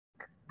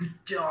Good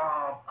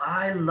job.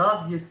 I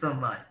love you so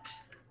much.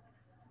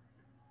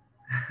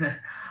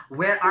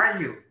 Where are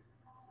you?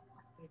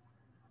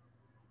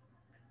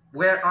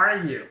 Where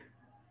are you?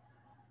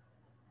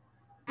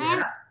 I'm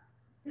Yeah.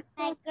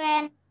 my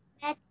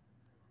grandbed.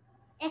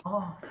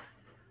 Oh,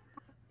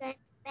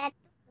 Grandbed.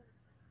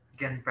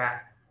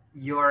 grandpa.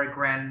 Your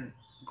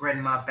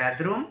grandma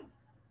bedroom?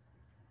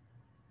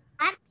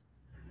 I'm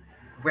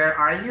Where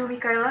are you,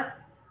 Michaela?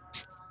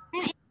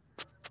 in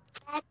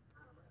bed.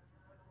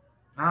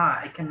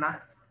 Ah, I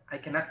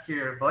cannot hear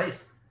your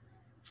voice.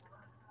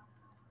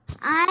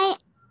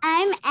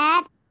 I'm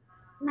at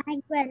my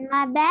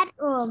grandma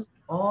bedroom.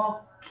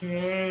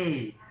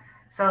 Okay.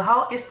 So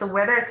how is the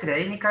weather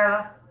today,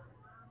 Michaela?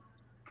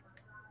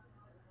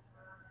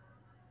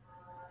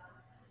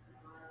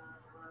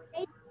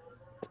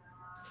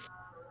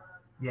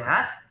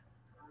 Yes.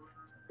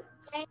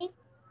 Raining.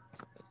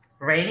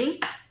 Raining?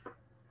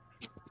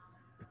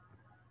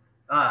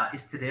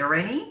 Is today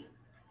raining?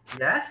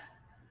 Yes.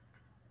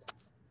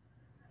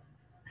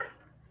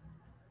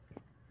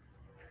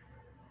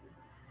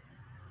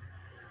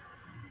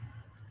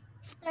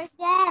 There's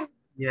jam.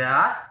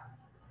 Yeah.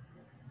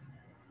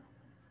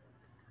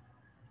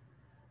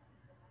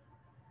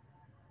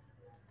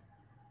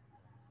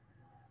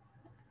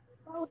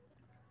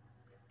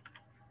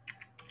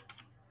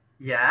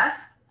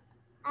 Yes.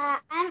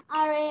 I'm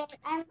ordering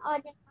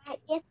like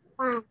this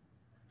one.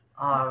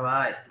 All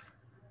right.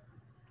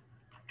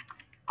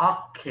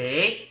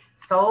 Okay.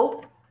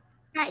 So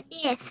Like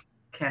this.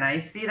 can I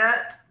see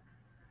that?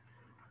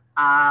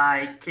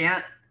 I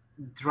can't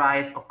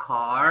drive a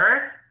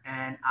car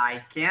and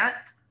I can't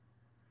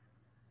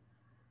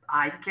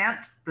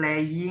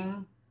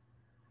playing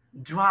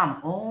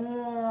drum.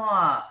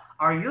 Oh,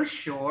 are you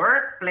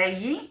sure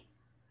playing?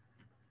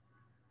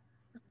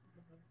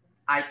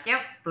 I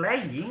can't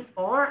playing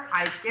or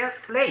I can't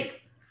play.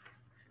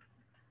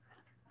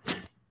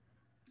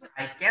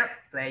 I can't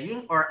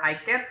playing or I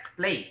can't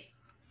play.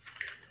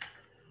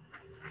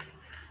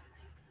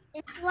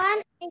 This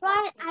one,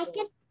 right? I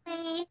can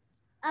play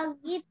a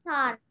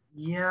guitar.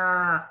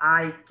 Yeah,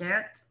 I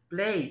can't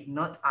play,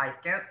 not I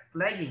can't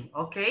playing.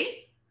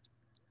 Okay?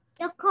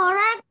 The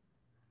correct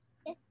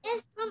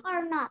is from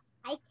or not?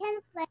 I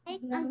can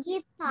play a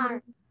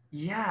guitar.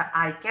 Yeah,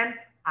 I can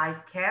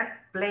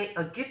play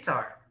a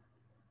guitar.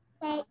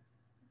 Play,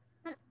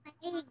 not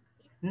playing.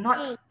 Not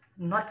Okay,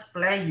 not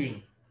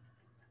playing.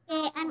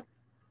 okay, I'm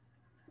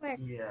word.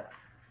 Yeah.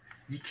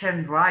 You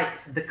can write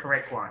the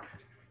correct one.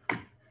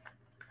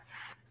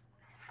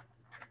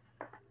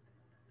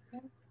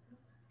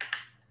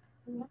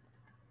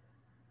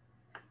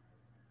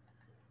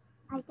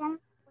 I can.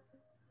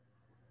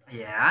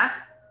 Yeah.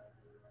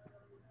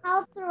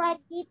 How to write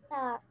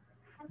guitar?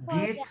 I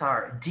forget.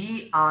 Guitar.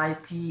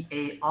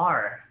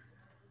 Gitar.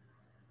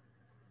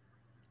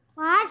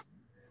 What?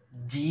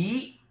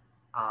 G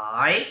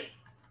I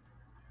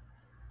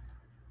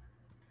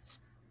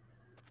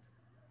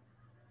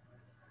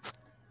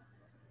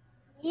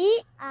G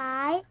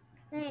I.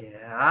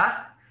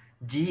 yeah.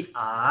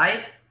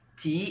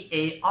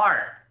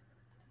 Gitar.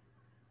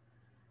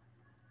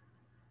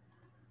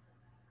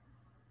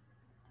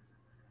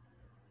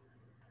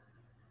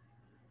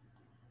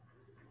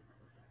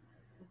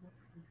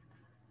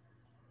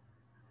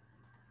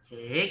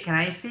 Okay, can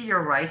I see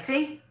your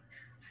writing?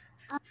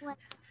 What?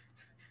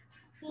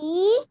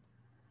 G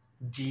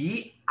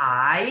G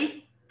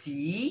I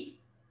T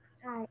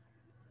I.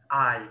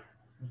 I.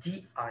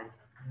 G I.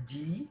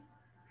 G.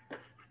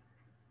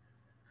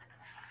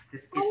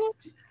 This Can is you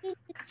see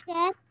the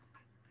chat?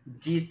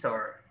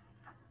 guitar.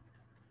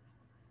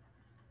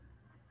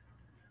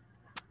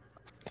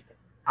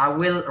 I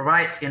will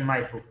write in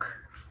my book.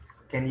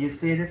 Can you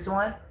see this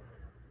one?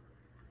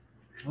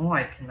 Oh,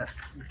 I cannot.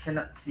 You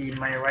cannot see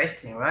my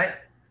writing, right?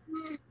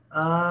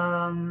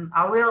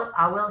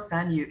 I will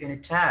send you in a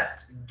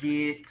chat.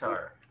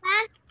 Guitar.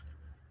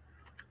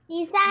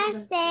 Lisa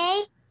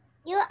say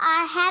you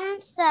are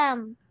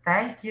handsome.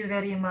 Thank you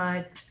very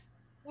much.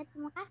 Ya,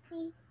 terima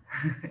kasih.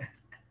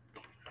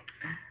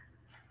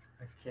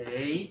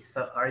 Okay,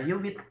 so are you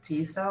with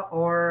Tisa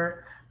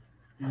or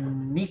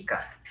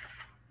Nika?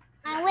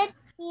 I'm with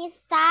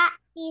Tisa,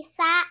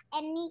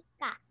 and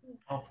Nika.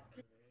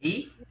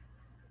 Okay.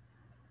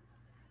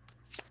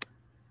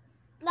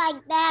 Like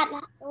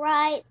that,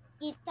 right?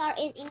 Guitar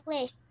in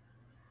English.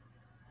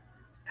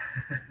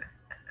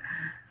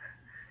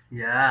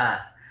 Yeah.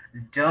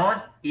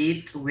 Don't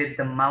eat with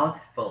the mouth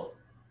full.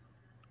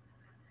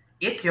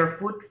 Eat your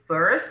food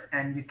first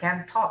and you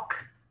can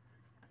talk.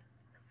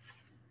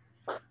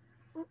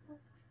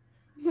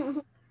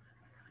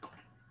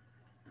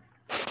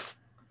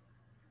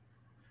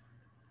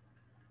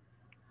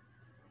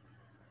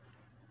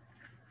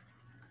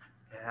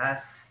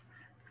 Yes.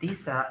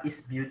 Tisa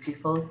is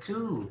beautiful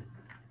too.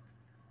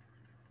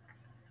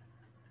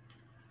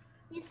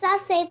 Lisa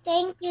say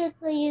thank you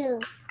to you.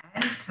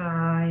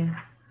 Anytime.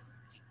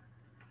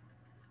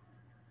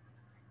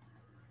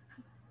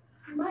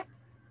 What?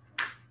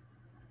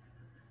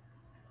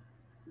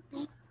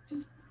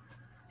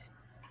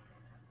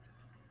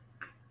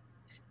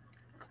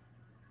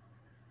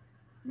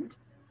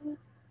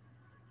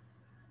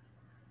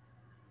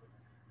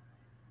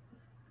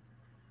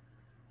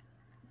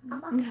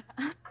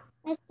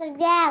 Mr.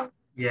 James,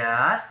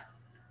 Yes.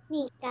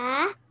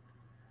 Nika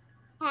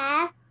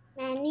have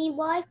many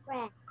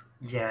boyfriends.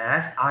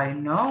 Yes, I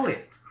know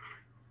it.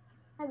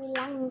 Saya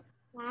bilang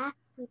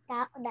Nika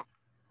udah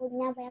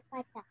punya banyak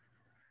pacar.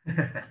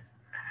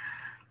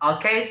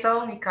 Okay,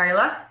 so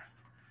Mikaela,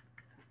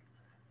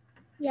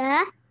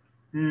 Ya,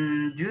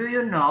 do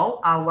you know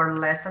our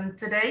lesson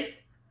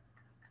today?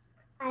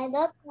 I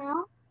don't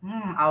know.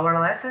 Our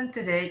lesson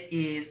today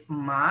is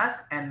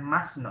must and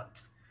must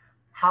not.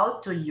 How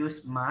to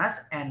use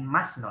must and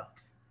must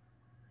not.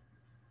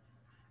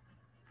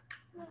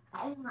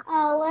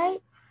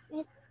 Wait,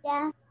 Mr.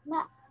 James,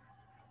 Mbak.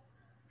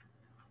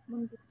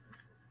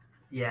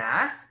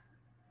 Yes.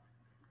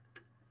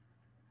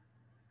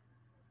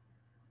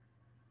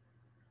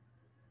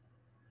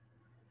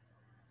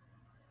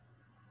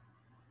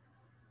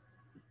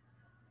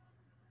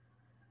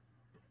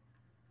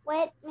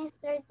 Wait,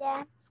 Mr.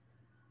 James.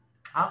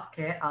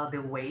 Okay, I'll be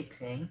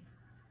waiting.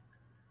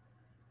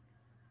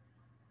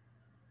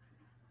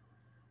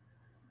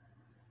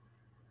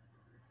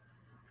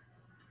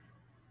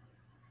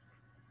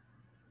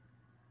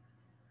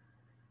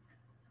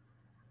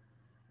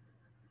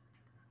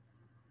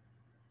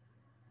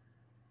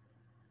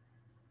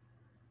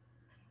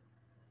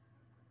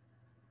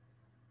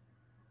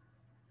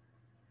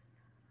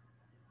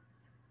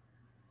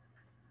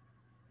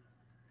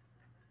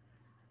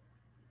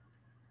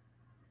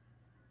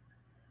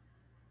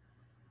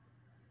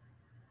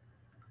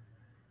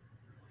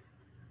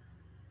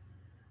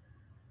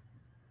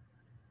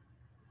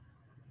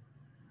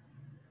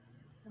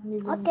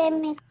 Okay,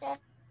 Mr.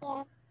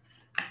 James.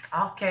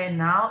 Okay,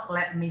 now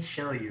let me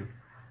show you.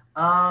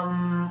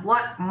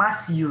 What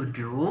must you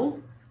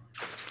do?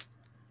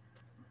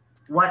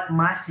 What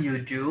must you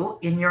do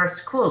in your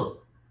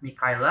school,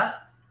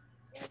 Mikaela?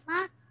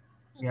 Must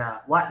Yeah,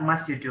 what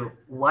must you do?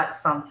 What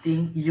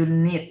something you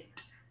need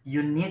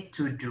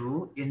to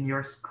do in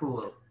your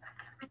school?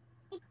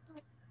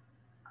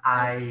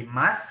 I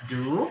must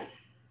do.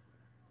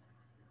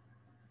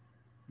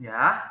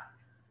 Yeah.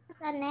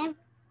 never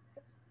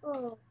to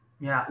school.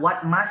 Yeah,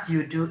 what must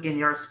you do in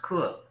your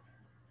school?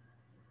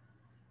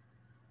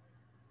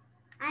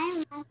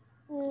 I must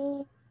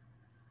do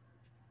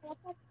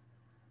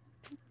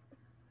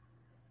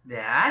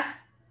Yes.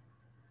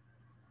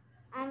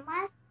 I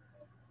must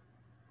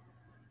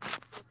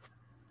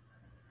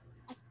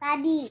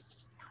study.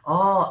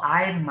 Oh,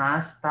 I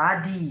must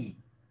study.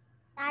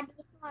 Study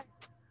hard.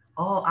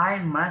 Oh, I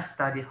must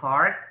study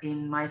hard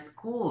in my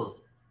school.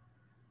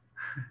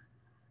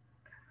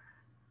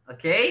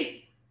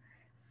 Okay.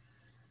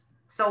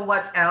 So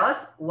what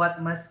else?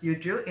 What must you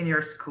do in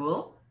your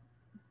school?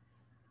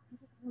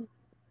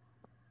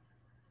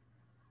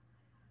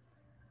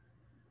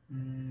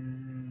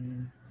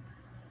 Mm,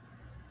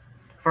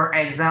 For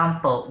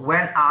example,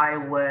 when I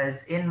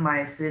was in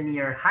my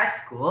senior high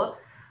school,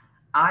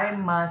 I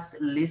must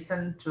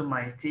listen to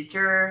my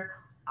teacher.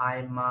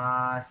 I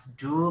must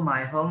do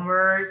my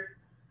homework.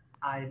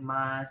 I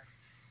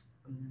must.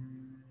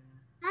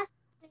 Must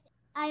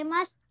I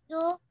must do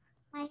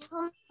my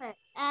homework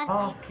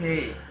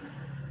Okay.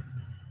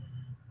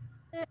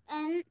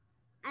 and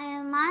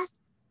I must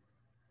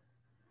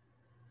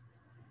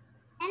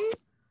and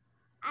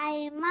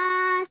I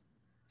must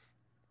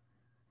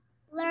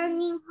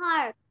learning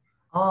hard.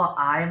 Oh,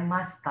 I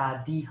must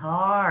study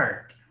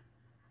hard.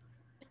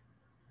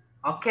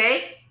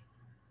 Okay.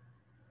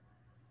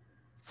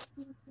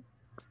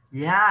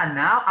 Yeah,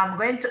 now I'm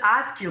going to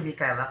ask you,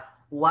 Michaela,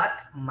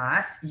 what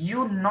must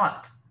you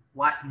not?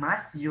 What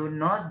must you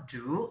not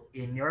do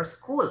in your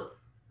school?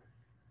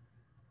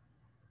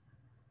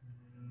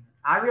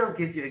 I will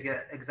give you an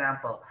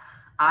example.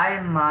 I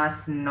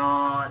must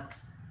not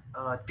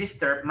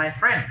disturb my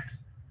friend.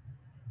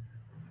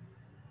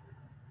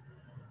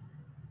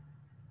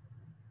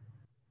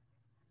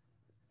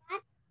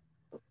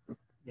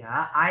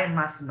 Yeah, I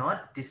must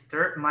not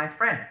disturb my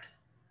friend.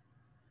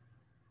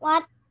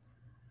 What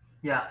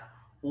Yeah,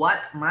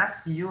 what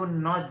must you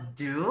not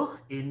do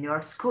in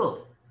your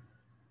school?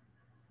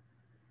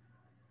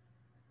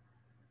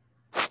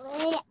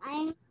 way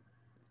I'm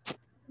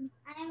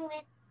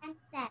with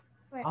handset.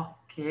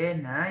 Okay,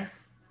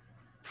 nice.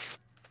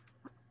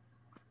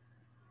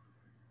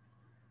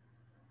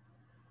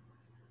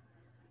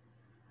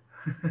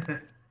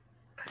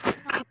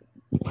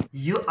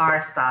 You are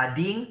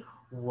studying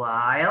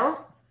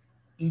while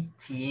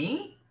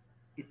eating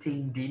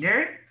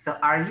dinner. So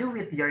are you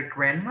with your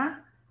grandma?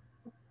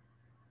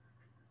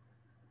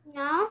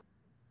 No,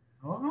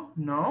 Oh,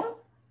 no.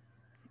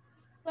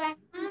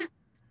 grandma.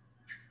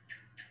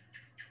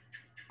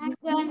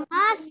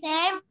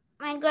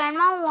 My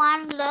grandma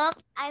want look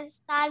I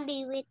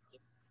study with.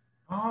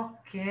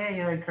 Okay,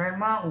 your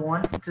grandma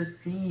wants to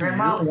see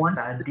you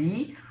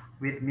study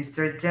with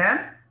Mr.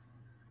 Jam.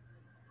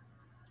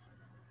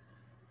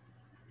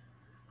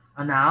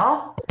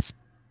 Now,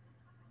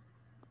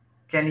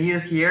 can you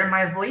hear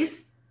my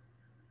voice?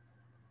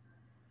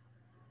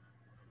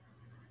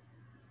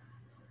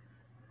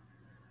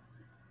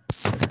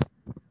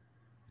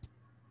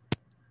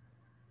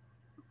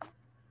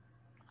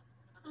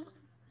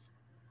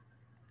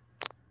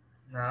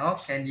 Now,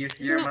 can you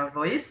hear my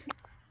voice?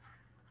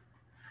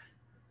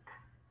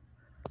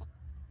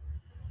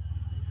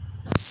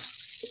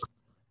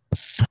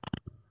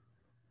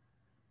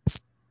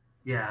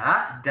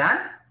 Yeah, done.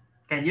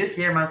 Can you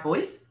hear my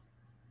voice?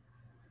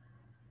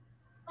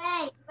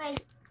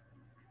 Wait.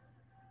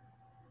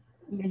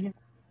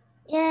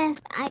 Yes,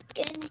 I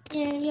can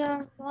hear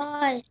your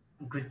voice.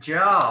 Good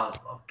job.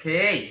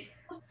 Okay.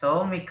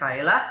 So,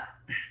 Michaela,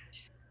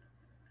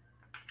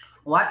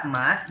 what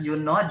must you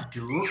not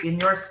do in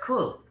your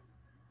school?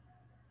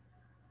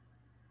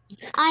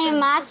 I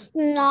must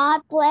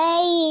not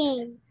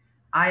playing.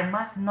 I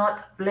must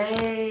not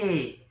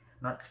play.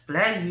 Not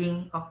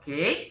playing.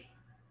 Okay.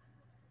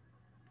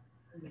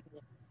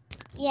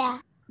 Yeah.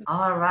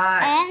 All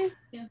right.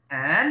 And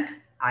And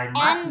I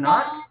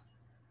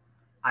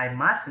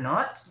must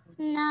not,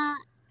 not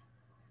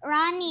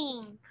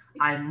running.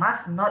 I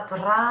must not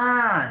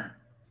run.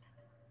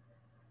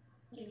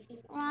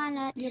 Run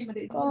at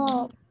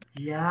school.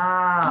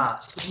 Yeah.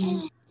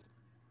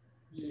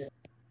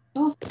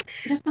 Oh,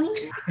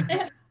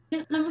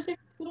 nama saya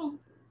kurang.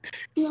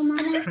 Mama.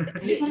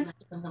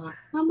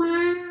 Mama.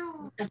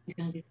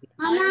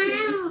 Mama.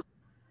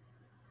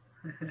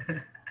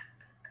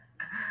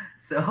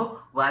 So,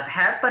 what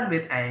happened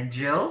with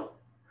Angel?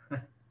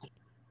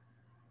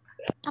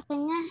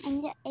 Apanya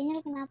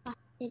Angel kenapa?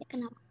 Tidak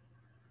kenapa?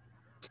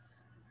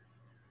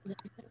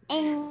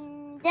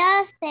 Angel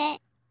say,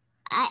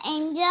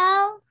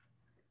 Angel,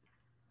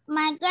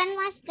 my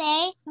grandma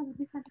say,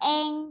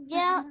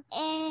 Angel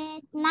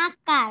is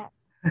nakal.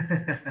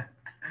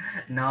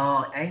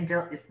 No,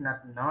 Angel is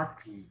not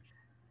naughty.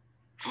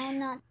 Oh,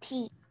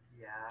 naughty.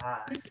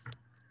 Yes.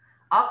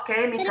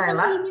 Okay,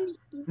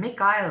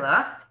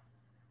 Michaela,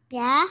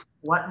 Yeah.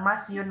 what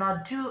must you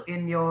not do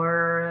in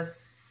your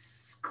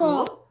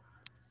school?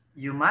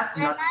 You must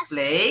not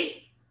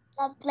play,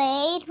 Not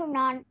play,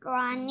 not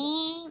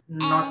running,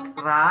 not and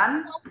run.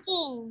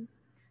 talking.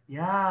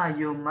 Yeah,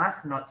 you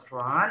must not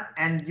run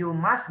and you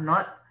must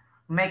not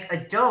make a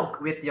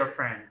joke with your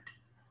friend.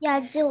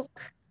 Yeah,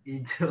 joke. A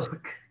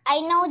joke. I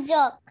know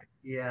joke.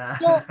 Yeah.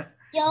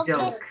 Joke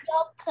is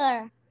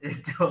joker. It's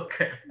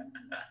joker.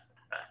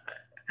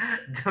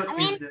 Joke I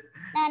mean, is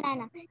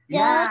no.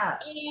 yeah.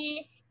 Joke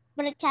is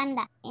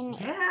bercanda.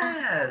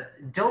 Yes.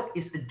 Joke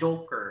is a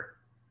joker.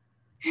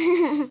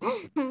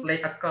 Play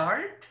a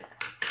card.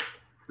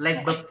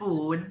 Like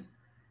buffoon.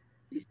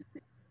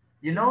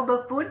 You know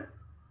buffoon?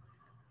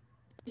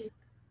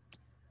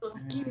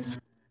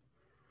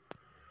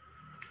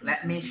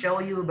 Let me show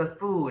you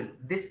buffoon.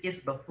 This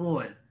is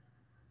buffoon.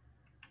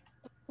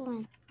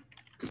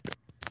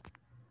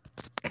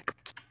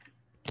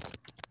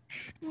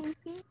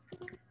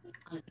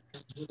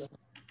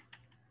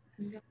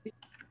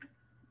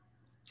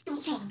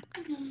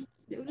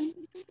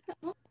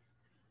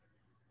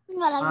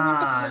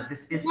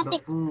 This is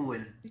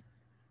buffoon.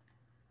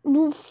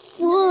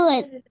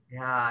 Buffoon.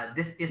 Yeah,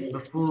 this is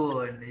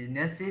buffoon. You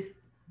know, do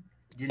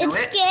you know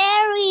It's it?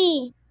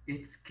 scary.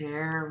 It's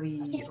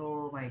scary.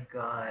 Oh my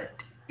god.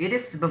 It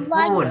is buffoon,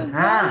 Like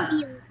huh?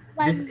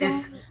 Like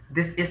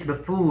this is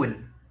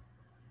buffoon.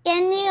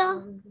 Can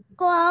you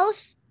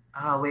close?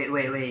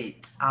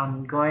 Wait.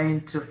 I'm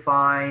going to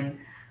find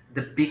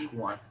the big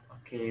one.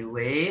 Okay,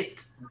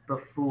 wait.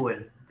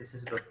 Buffoon. This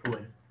is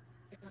buffoon.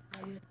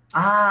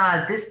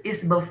 This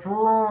is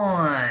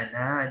buffoon.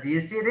 Do you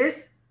see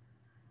this?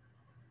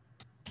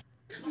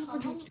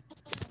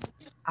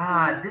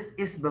 This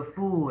is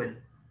buffoon.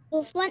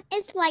 Buffoon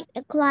is like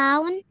a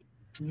clown.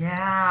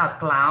 Yeah,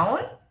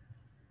 clown.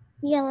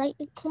 Yeah, like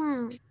a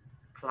clown.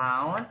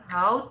 Clown.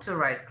 How to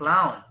write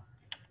clown?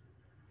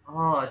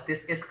 Oh,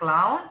 this is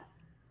clown.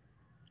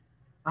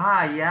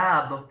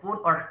 Yeah, buffoon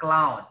or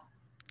clown.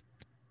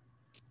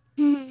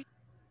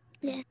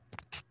 Yeah.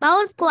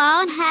 But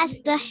clown has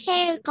the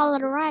hair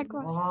color red.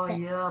 Oh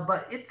yeah,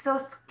 but it's so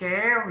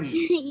scary.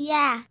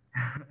 Yeah.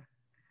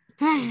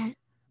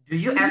 Do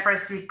you ever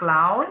see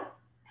clown?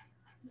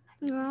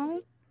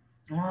 No.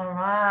 All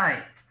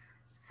right.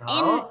 So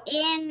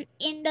In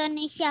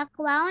Indonesia,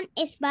 clown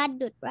is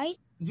badut, right?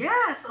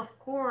 yes, of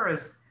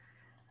course.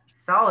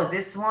 So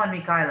this one,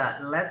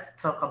 Michaela, let's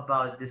talk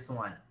about this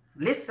one.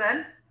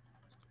 Listen.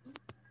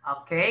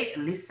 Okay,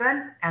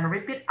 listen and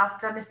repeat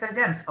after Mr.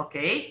 James,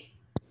 okay?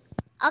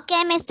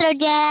 Okay, Mr.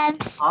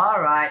 James. All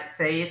right,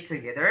 say it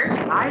together.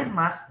 I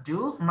must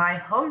do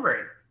my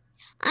homework.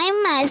 I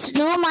must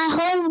do my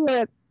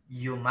homework.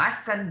 You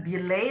mustn't be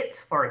late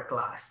for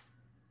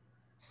class.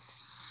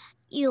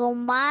 You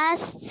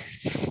must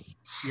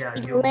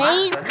You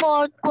late mustn't.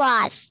 for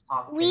class.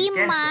 Okay, We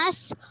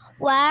must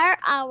wear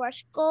our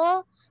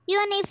school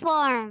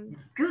uniform.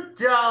 Good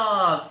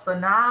job. So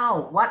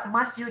now, what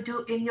must you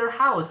do in your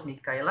house,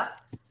 Michaela?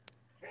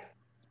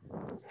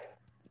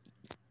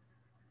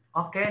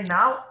 Okay,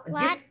 now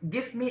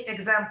give me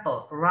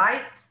example.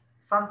 Write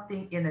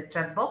something in a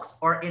chat box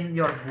or in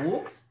your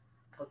books.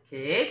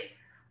 Okay.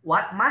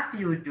 What must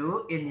you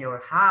do in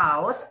your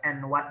house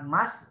and what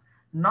must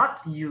not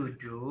you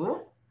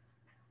do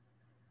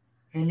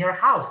in your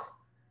house?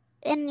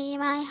 In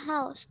my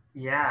house.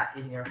 Yeah,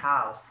 in your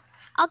house.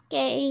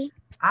 Okay.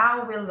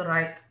 I will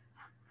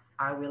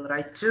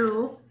write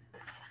two.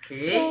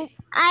 Okay.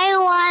 I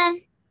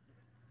want.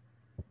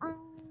 Uh,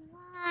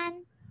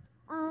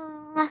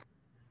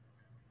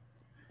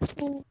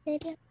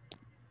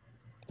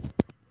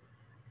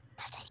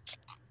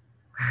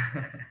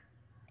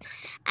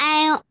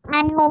 I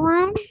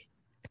want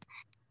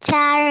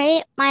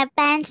carry my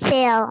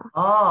pencil.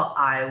 Oh,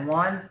 I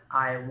want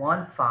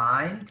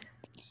find.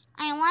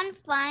 I want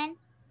find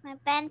my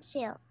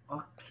pencil.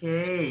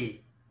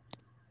 Okay.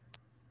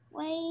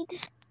 Wait.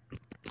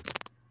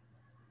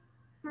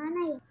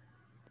 Mana ya?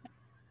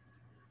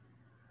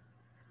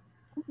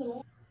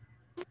 Udah.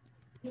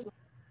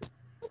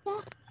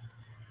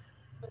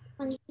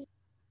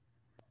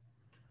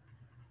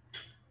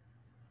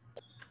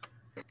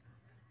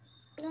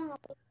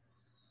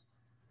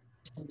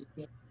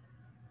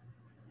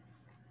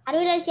 Aduh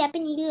udah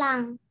siapin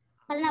hilang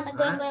karena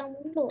goyang-goyang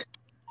dulu.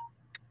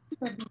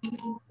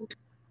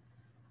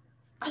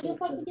 Aduh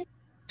kok dia.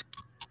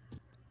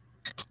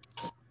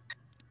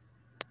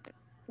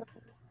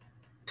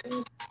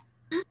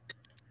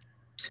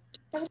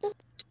 Siapa tuh?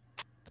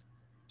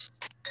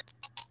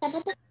 Siapa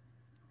tuh?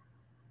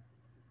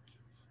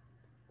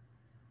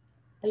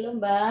 Halo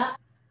Mbak.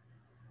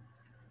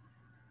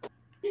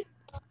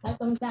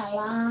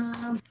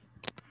 Waalaikumsalam.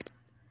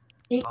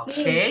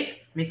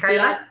 Okay,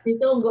 Mikaela,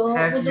 Ditunggu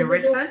have you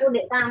written?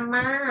 di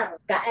kamar.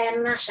 Gak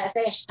enak, gak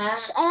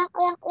sehat.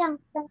 Yang.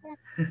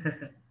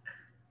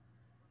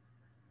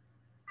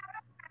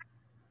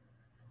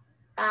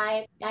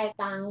 Kait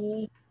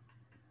tangi.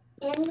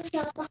 Ini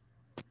siapa?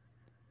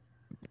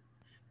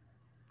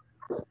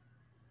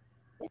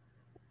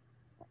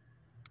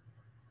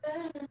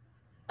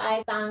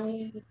 Kait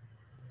tangi.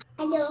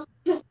 Aduh.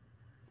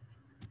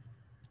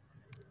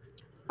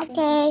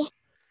 Oke.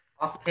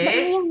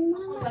 Okay,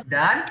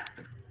 done.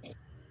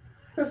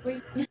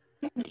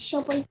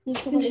 Siapa itu?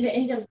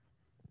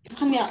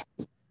 Kamu ya?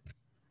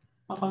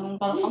 Kalau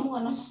kamu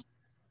kan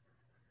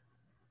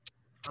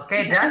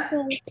Okay, done.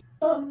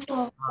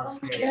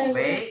 Okay,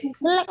 wait.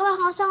 Jelek lah,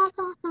 nggak usah.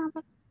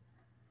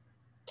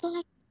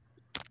 Jelek.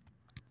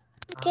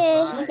 Oke.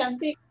 Ini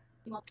cantik.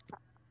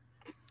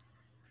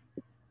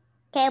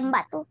 Kayak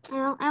Mbak tuh,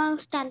 emang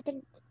cantik.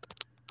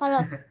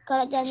 Kalau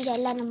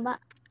jalan-jalan Mbak.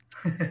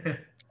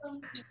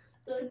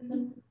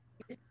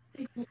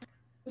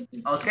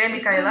 Okay,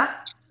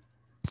 Mikaela.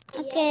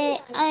 Okay,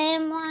 I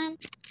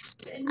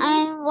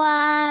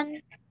want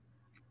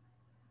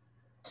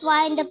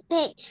find the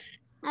page.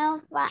 I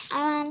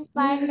want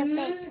find the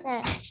page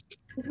there.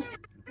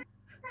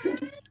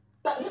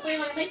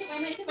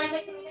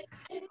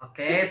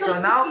 Okay, so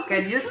now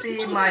can you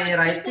see my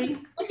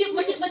writing?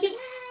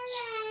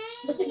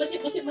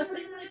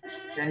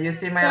 Can you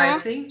see my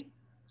writing?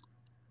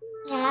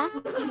 Ya.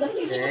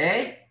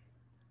 Okay.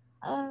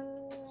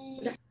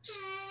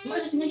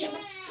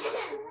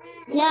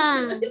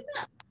 Ya.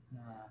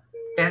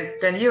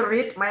 Can you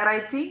read my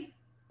writing?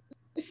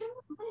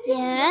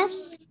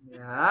 Yes.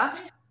 Yeah.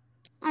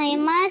 I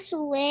must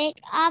wake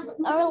up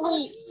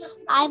early.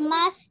 I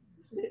must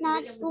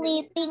not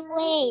sleeping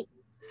late.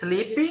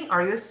 Sleeping?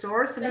 Are you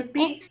sure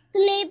sleeping?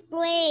 Sleep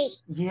late.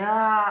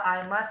 Yeah,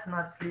 I must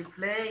not sleep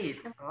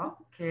late.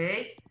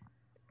 Okay.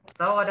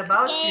 So what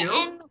about Okay,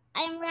 you?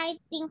 I'm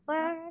writing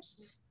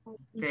first.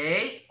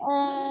 Okay.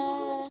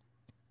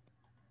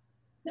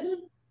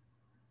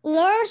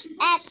 Learn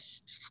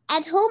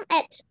at home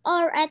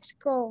or at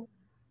school?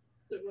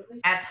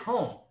 At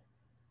home.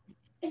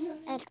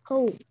 At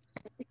home.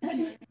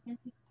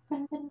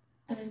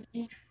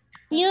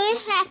 You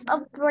have a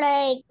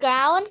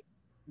playground?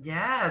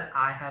 Yes,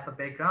 I have a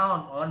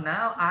background. Oh,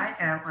 now I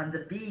am on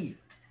the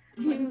beach.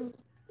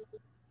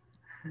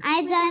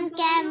 I don't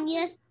can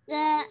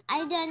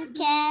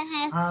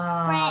have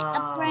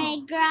a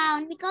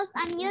playground because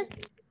I'm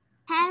used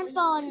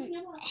handphone.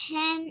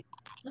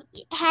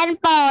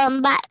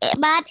 But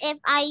if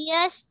I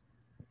use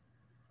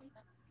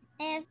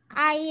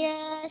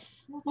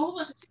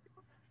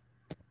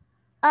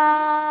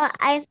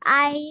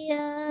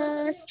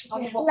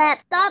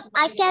laptop,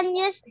 I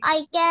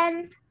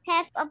can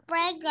have a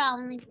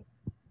playground.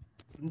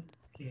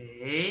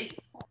 Okay.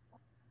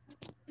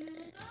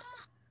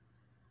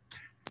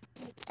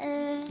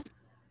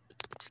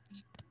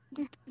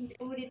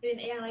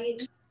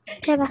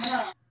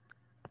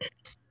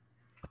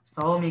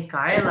 So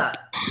Mikaela,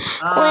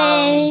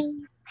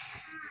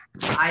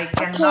 I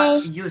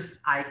cannot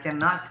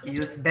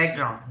use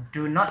background.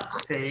 Do not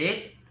say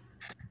it.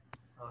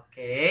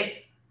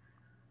 Okay.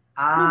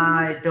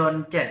 I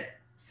don't can.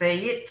 Say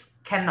it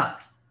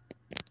cannot.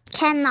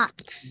 Cannot.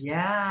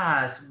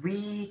 Yes,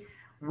 we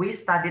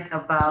studied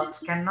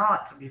about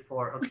cannot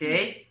before,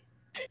 okay?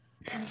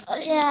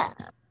 Yeah.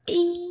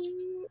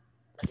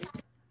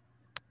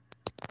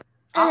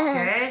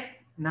 Okay,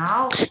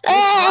 now please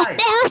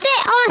write.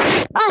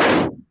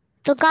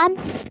 Tuh kan?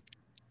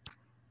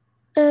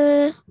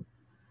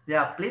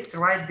 Yeah, please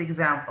write the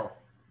example.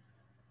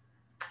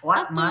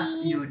 What Okay.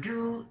 must you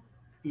do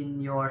in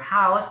your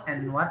house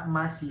and what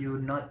must you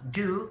not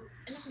do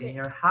in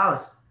your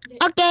house?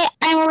 Okay,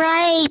 I'm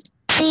right.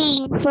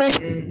 think first.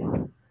 Okay.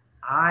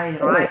 I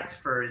write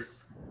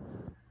first.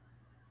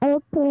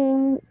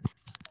 Okay.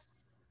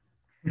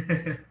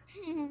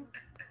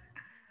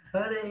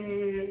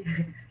 Hooray.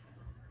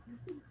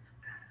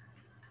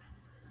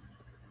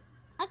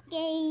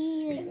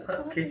 Okay.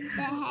 Okay.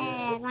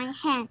 My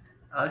hand.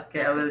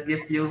 Okay, I will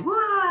give you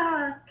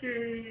one.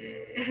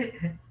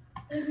 Okay.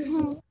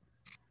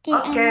 Okay, I'm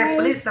Okay, ready.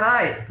 please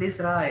write. Please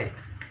write.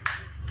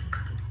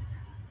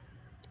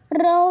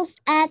 Rules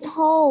at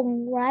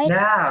home, right?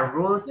 Yeah,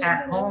 rules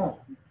at home.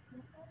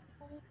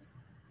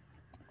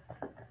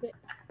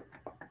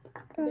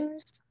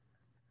 Rules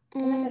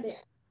Enak at ada.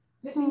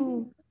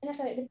 home. Enak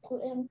ada di buku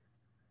yang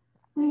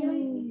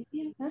Hmm.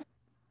 Hah?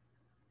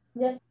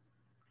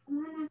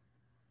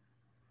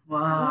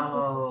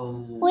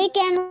 Wow. We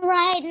can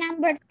write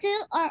number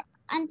 2 or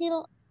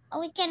until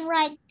we can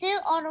write 2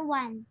 or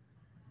 1.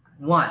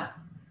 One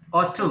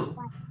or Just two.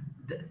 one.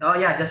 Oh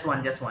yeah, just one,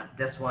 just one,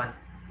 just one.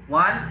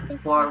 One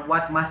Just for one.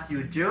 what must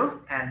you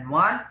do, and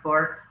one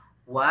for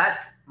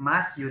what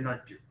must you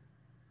not do.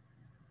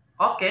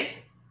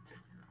 Okay,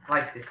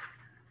 like this.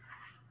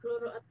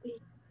 Peluru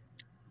api.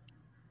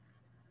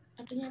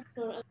 Artinya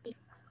peluru api.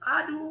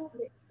 Aduh,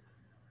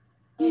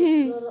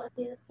 Peluru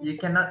api. you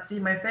cannot see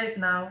my face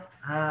now.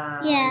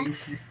 Yeah.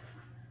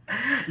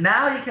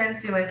 Now you can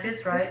see my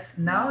face, right?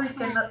 Now you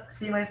cannot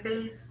see my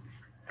face.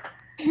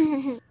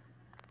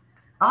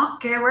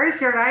 Okay, where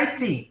is your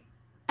writing?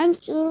 I'm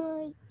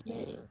sure.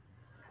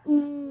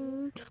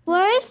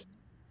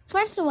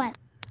 First one.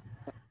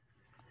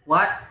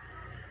 What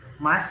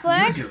must you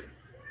First, do?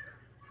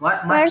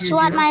 What must first you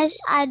what do? must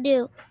I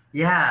do?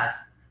 Yes.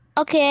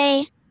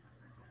 Okay.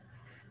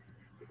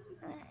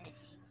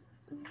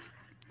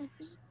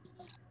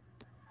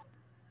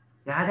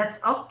 Yeah, that's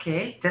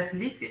okay. Just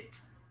leave it.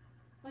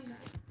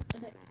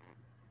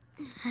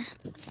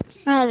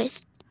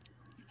 Notice.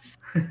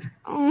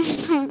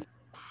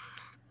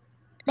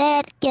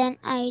 That can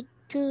I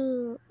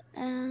do?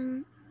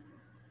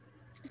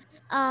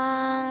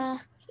 Uh,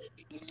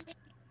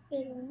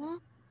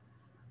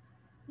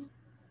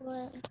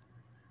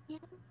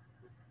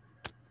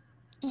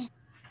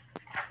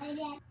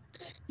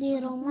 di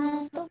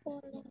rumah tuh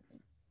boleh.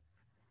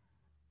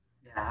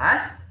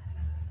 Yes.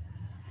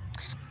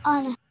 Oh,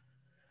 nah.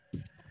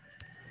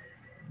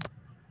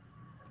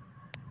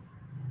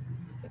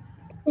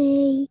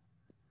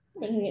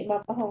 Ini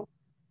bapak ho.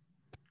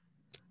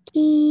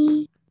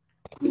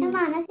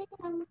 Mana sih?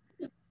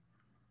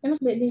 Enak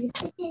deh di.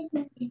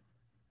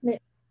 Dek.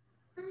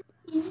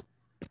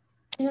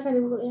 Enak ada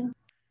buku yang.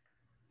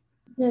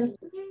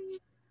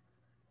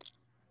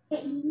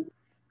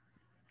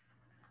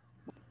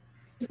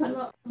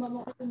 Kalau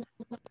mama aku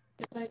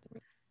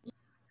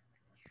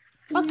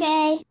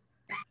Oke.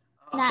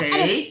 Nah,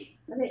 aduh. Okay.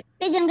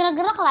 Dia jangan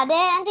gerak-gerak lah,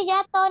 Dek. Nanti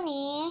jatuh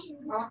nih.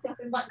 awas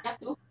sampai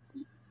jatuh.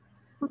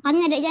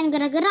 Makanya Dek jangan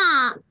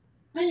gerak-gerak.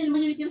 Kan jadi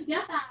bikin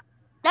senjata.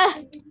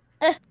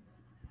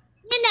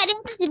 Ini enggak di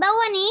atas, di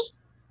bawah nih.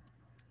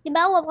 Di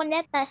bawah, bukan di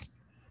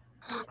atas.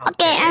 Oke,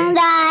 Okay. I'm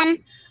done.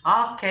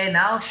 Okay,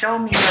 now show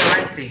me your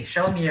writing.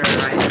 Show me your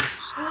writing.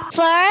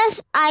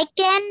 First, I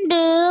can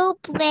do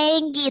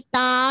playing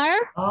guitar.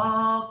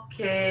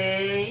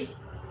 Okay.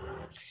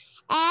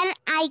 And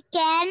I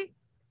can.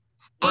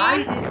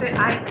 Why do you say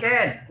I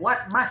can?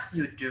 What must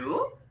you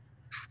do?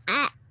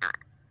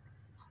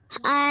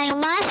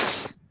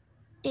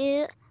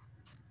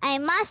 I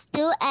must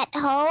do at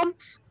home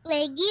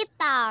play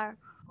guitar.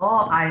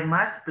 Oh, I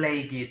must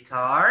play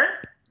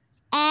guitar.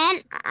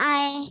 And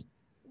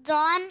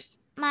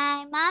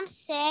my mom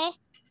say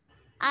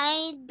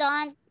I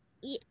don't,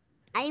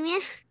 I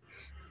mean,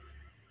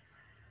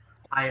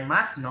 I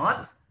must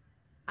not.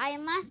 I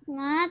must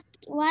not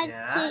watch,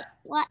 Yes.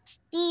 watch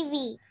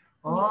TV.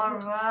 All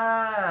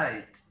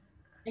right.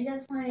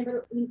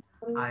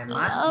 I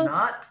must Oh.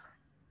 not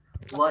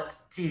watch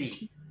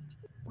TV.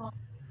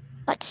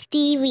 Watch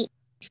TV.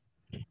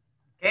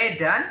 Okay,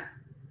 done.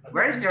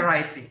 Where's your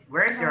writing?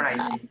 Where's your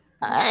writing?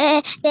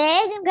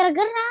 Jangan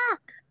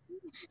gerak-gerak.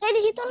 Di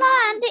situ lah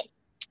nanti.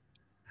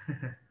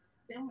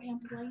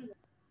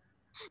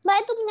 Mbak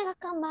itu punya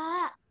kakak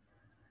Mbak.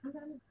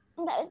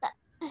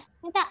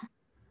 Minta.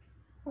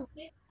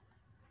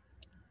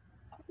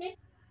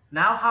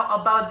 Now, how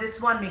about this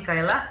one,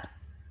 Mikaela?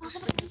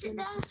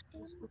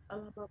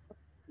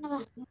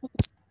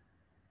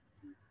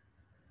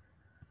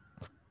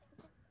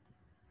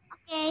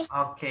 Okay.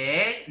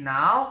 Okay,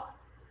 now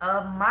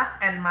must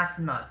and must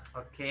not.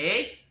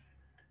 Okay,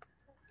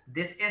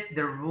 this is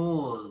the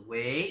rule.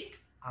 Wait,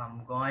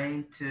 I'm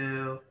going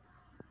to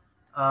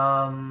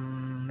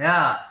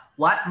yeah,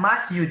 what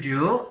must you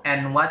do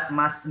and what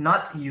must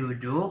not you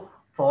do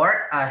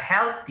for a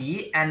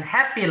healthy and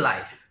happy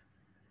life?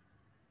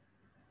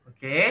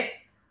 Okay,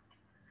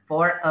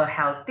 for a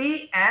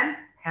healthy and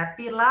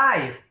happy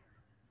life.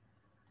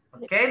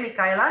 Okay,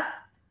 Mikaela?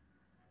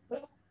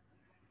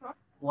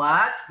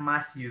 What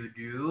must you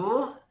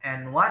do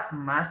and what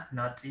must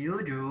not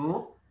you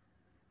do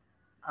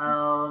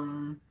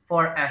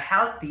for a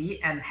healthy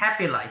and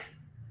happy life?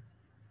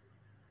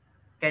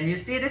 Can you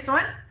see this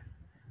one?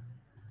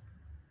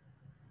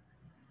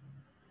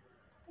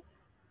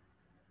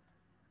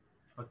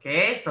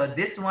 Okay, so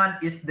this one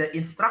is the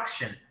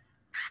instruction.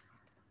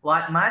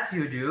 What must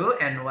you do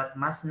and what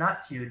must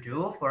not you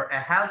do for a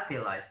healthy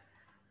life?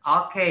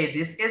 Okay,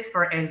 this is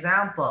for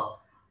example.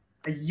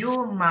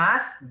 You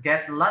must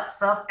get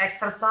lots of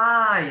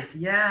exercise,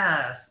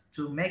 yes,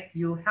 to make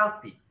you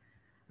healthy.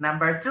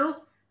 Number two,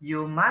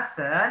 you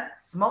mustn't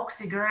smoke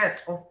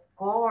cigarette, of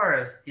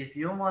course. If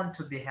you want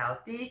to be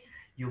healthy,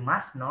 you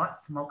must not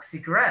smoke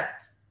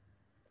cigarette.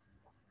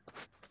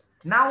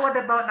 Now what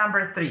about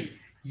number three?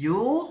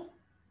 You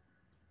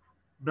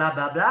blah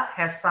blah blah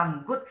have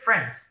some good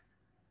friends.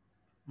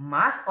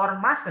 Must or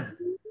mustn't?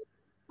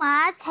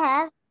 Must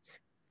have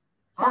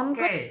some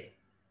good. Okay.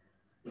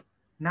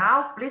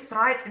 Now please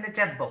write in the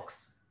chat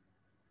box.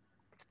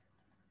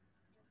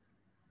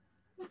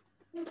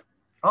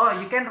 Oh,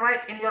 you can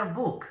write in your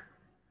book.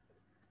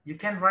 You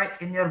can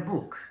write in your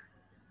book.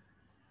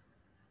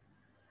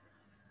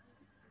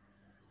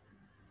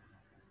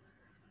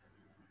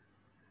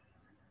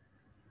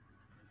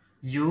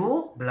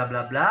 You blah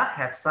blah blah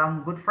have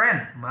some good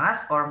friend.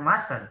 Must or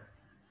mustn't?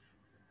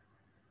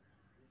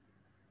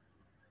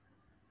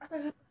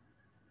 Dari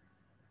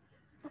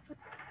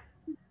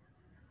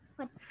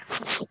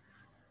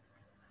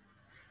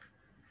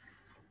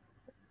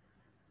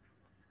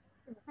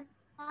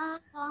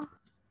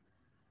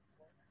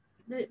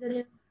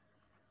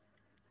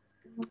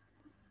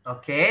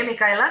Okay,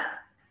 Mikaela.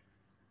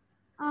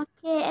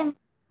 Okay, I'm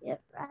still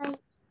right.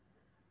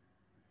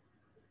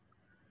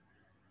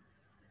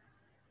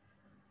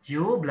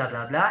 You blah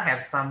blah blah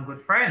have some good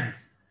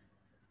friends.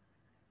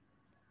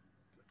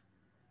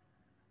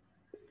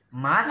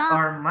 Must No.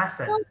 or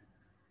mustn't?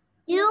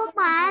 You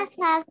must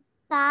have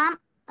some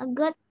a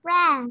good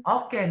friend.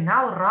 Okay,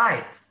 now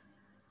write.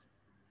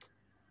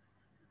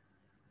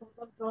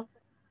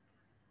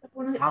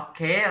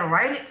 Okay,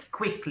 write it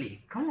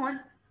quickly. Come on.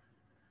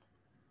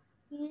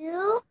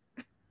 You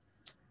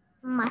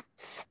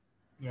must.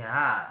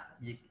 Yeah,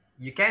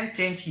 you can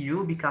change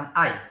you become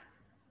I.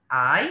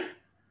 I?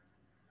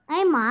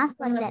 I must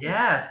like that.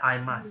 Yes, I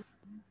must.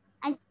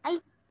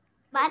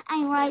 But I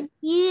write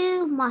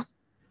you must.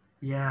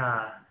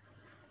 Yeah,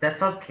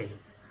 that's okay.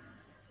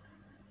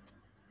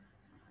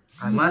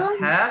 I must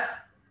have.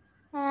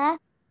 Have.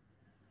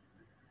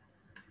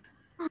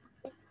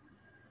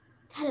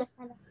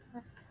 Salah.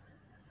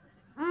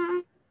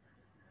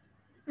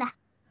 Dah.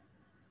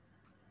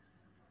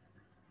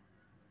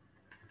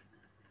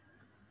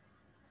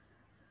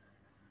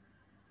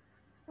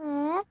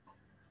 Have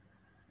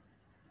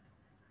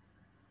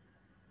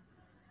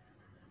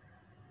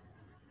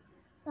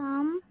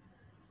some.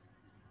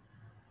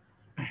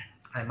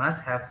 I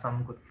must have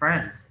some good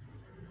friends.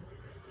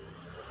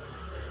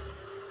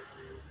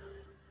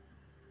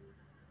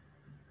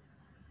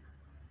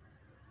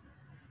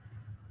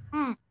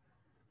 And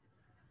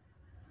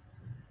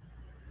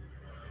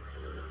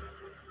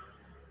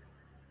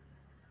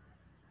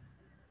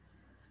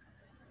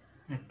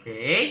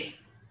Okay.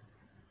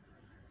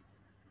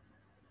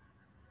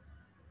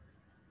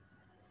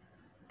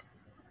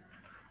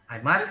 I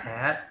must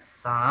have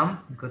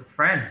some good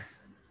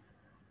friends.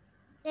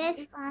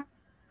 this one.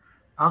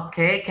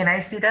 Okay, can I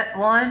see that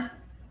one?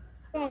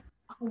 This.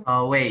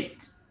 Oh,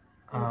 wait.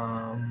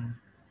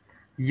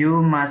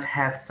 You must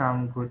have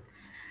some good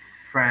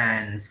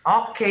friends.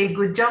 Okay,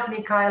 good job,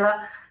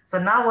 Mikaela. So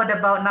now what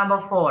about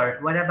number four?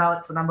 What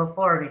about number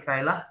four,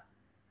 Mikaela?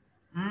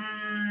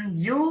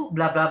 You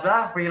blah blah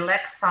blah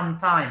relax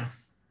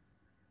sometimes.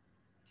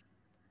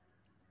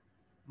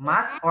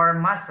 Must or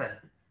mustn't?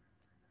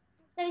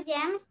 Mr.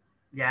 James.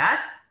 Yes?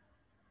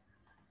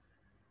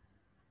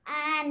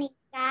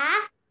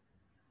 Anika.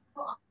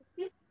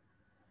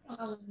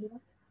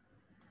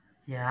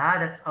 Yeah,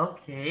 that's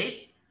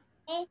okay.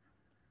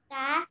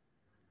 Nika.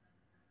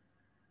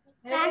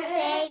 Nika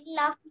say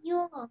love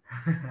you.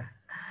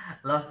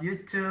 Love you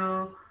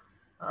too.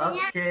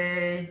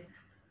 Okay.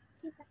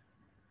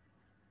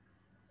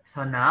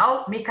 So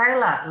now,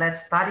 Mikaela,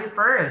 let's study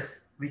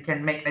first. We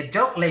can make a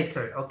joke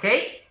later,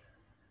 okay?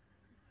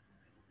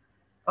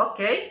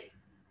 Okay.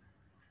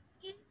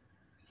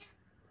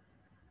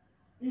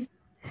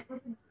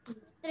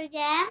 Mr.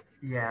 James.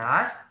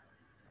 Yes.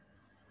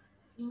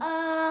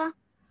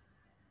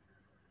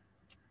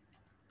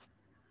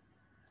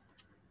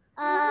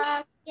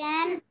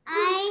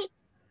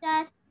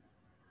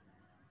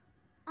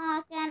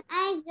 Can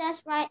I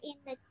just write in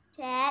the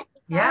chat?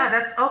 Yeah,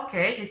 that's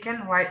okay. You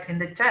can write in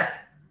the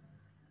chat.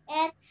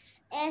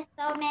 It's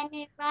so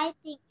many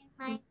writing in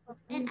my book,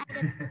 and I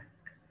don't.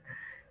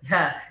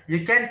 Yeah,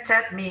 you can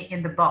chat me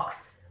in the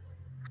box.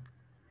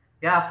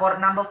 Yeah, for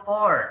number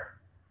four.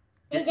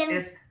 This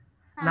is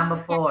number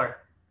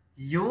four.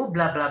 You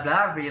blah blah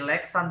blah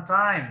relax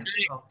sometimes.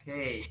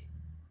 Okay.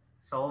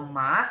 So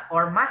must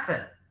or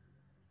mustn't?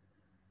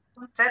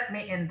 Chat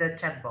me in the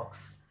chat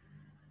box.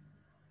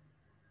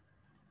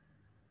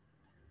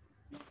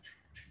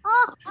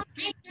 Oh,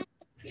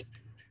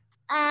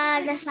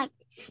 just like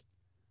this.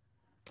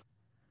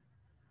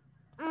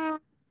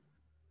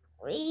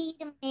 Wait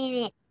a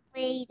minute.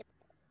 Wait a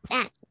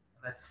minute.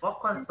 Let's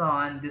focus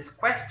on this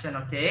question,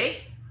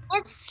 okay?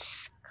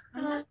 It's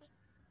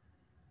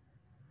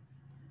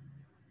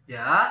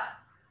Yeah.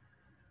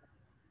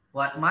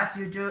 What must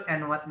you do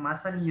and what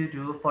mustn't you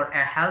do for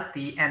a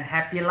healthy and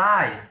happy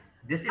life?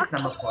 This is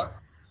number 4.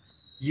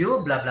 You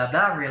blah blah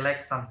blah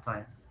relax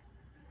sometimes.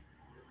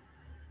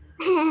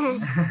 Okay.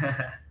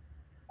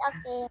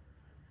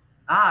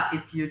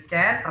 If you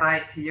can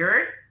write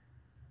here,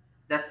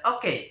 that's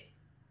okay.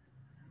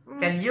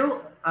 Can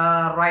you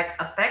write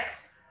a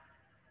text?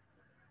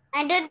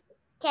 I don't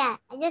can.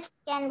 I just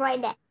can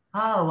write that.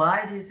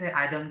 Why do you say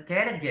I don't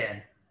can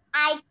again?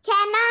 I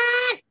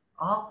cannot.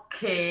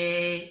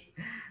 Okay.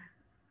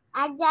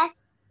 I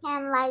just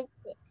can like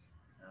this.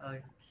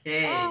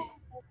 Okay.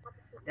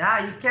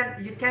 Yeah,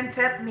 you can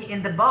tap me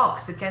in the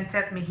box. You can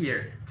tap me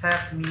here.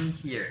 Tap me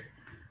here.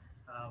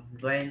 I'm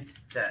going to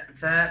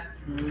tap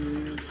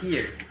me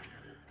here.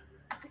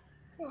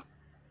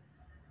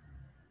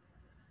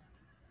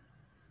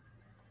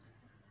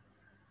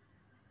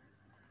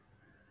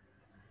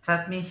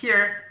 Tap me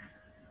here.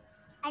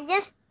 I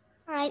just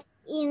write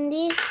in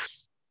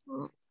this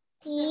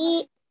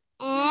T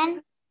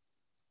and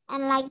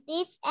like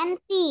this and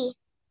T.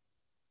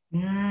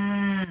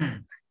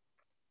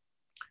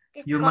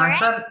 It's You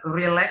correct. mustn't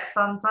relax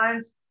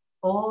sometimes.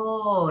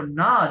 Oh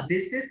no,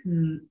 this is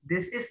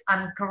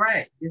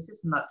incorrect. This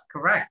is not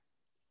correct.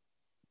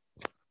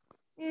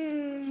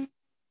 Say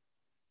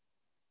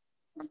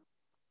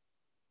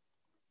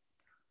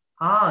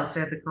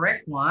the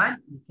correct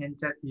one. You can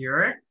check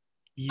here.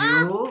 You.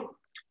 No.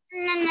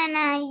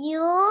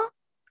 You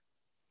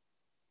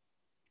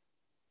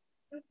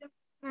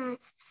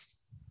must.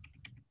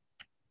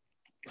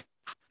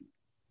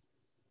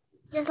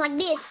 Just like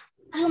this.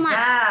 You must.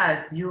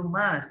 Yes, you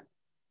must.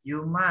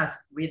 You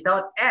must.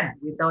 Without N.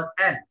 Without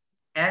N.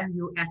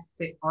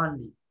 M-U-S-T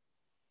only.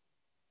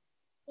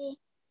 Okay.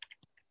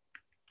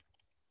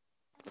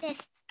 Like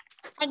this.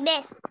 Like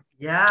this.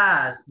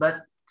 Yes,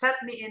 but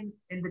chat me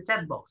in the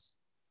chat box.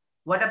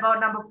 What about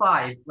number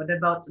 5? What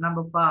about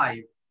number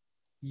 5?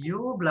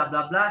 You blah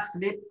blah blah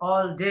sleep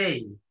all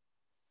day.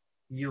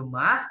 You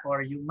must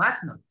or you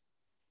must not.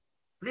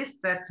 Please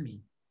chat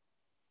me.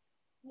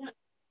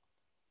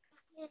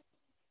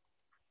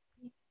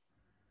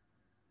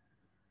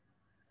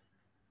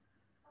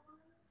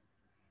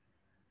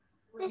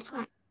 This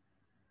one.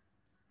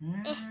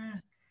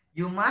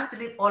 You must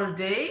sleep all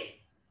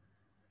day?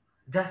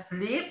 Just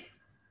sleep?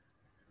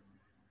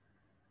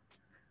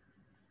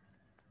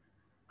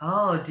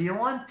 Oh, do you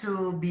want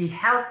to be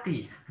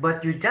healthy,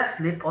 but you just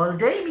sleep all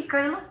day,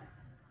 Michaela?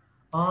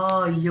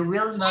 Oh, you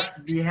will not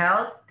be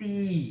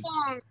healthy.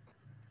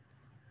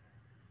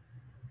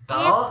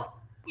 So,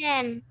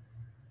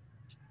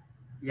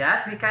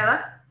 yes,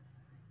 Michaela?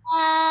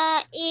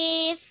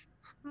 If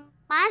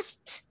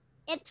must,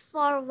 it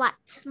for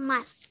what?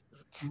 Must.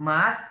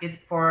 Must it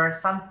for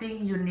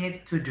something you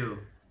need to do.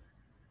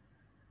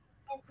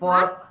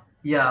 Must.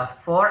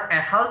 For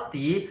a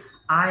healthy,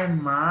 I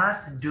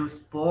must do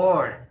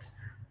sport.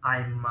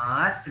 I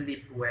must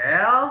sleep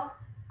well.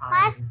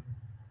 Must.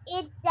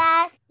 It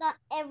does not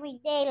every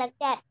day like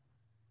that.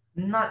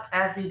 Not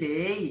every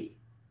day.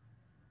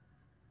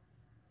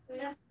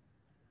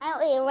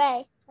 I'll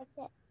erase like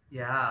that.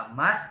 Yeah,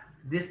 must.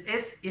 This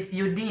is if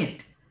you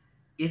need.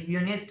 If you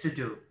need to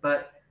do.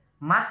 But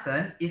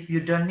mustn't if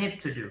you don't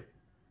need to do.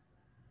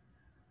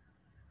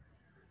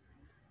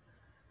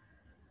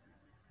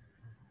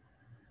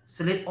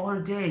 Sleep all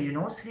day,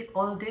 sleep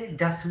all day.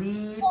 Just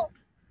sleep.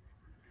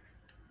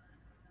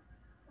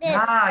 This.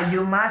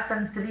 You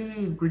mustn't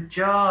sleep. Good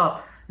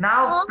job.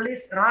 Now,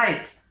 please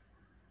write.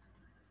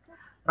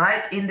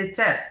 Write in the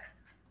chat.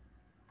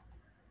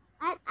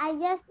 I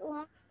just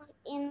want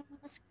in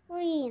the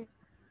screen.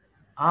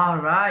 All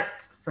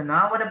right. So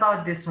now what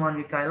about this one,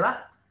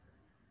 Michaela?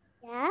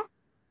 Yeah.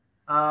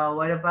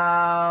 What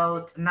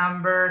about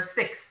number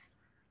 6?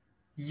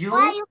 Why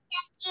you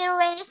can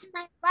erase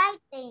my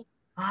writing?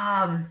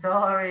 I'm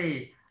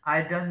sorry.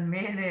 I don't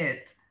mean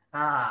it.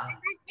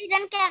 You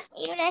don't can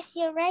erase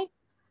your writing.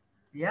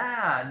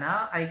 Yeah,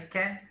 now I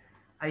can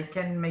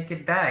make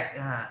it back.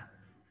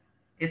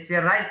 It's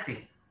your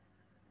writing.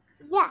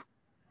 Yeah.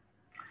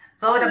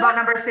 So what about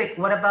number 6?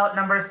 What about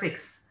number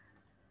 6?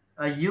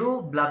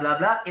 You blah blah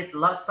blah eat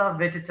lots of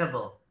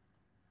vegetable.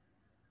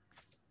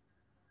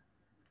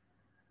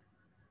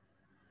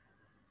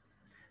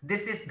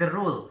 This is the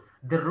rule.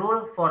 The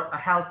rule for a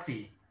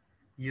healthy.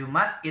 You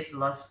must eat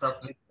lots of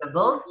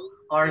vegetables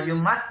or you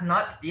must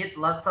not eat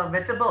lots of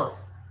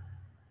vegetables.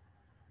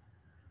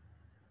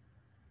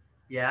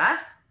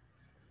 Yes?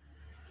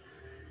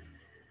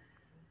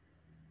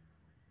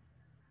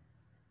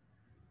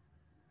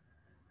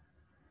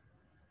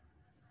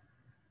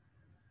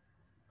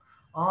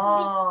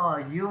 Oh,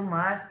 you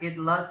must eat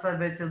lots of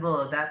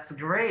vegetable. That's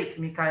great,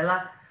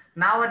 Michaela.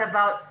 Now what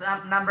about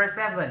number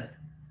 7?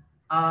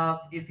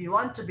 If you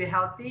want to be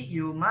healthy,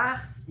 you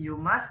must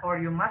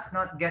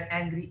not get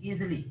angry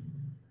easily.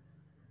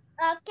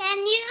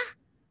 Can you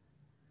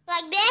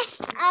like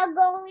this? I'll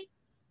go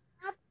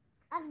up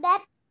and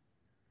that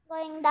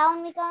going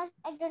down because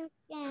I don't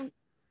can.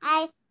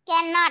 I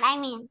cannot. I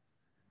mean.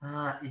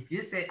 If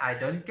you say I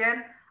don't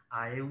can,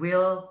 I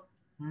will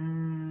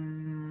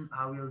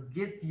I will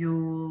give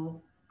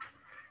you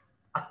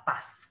a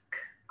task.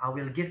 I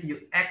will give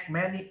you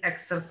many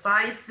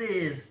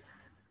exercises.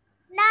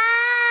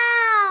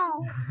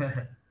 No.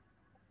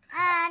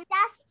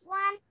 Just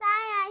one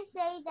time I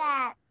say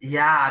that.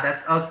 Yeah,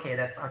 that's okay.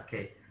 That's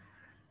okay.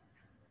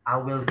 I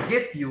will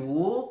give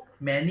you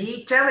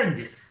many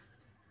challenges.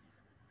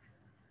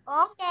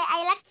 Okay, I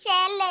like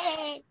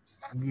challenge.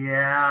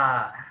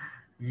 Yeah,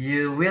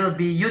 you will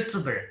be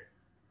YouTuber.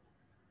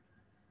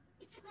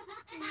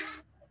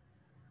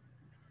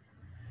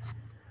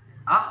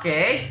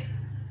 Okay.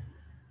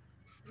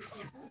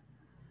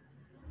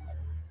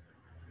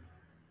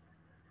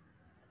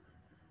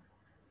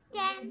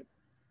 Can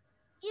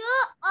you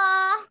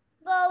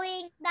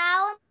going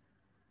down?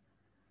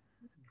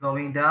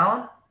 Going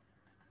down.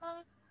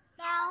 Going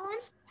down.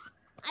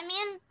 I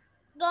mean,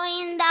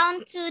 going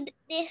down to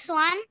this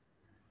one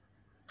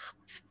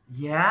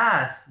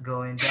Yes,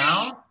 going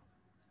down.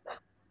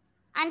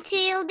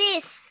 until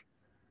this.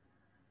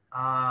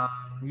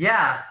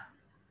 Yeah,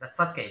 that's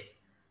okay.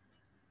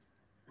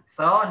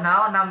 So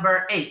now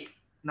number eight.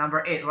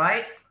 Number eight,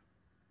 right?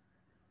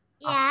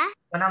 Yeah.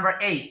 So number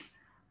eight.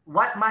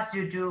 What must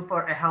you do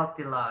for a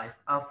healthy life?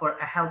 For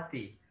a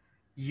healthy,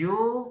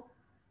 you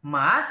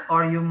must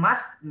or you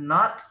must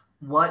not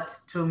watch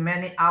too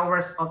many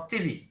hours of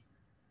TV.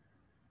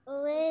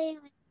 Wait.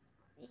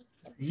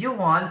 You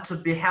want to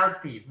be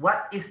healthy.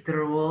 What is the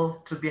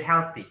rule to be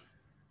healthy?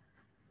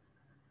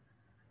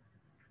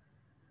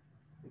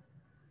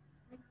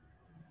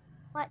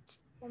 Watch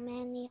too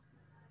many.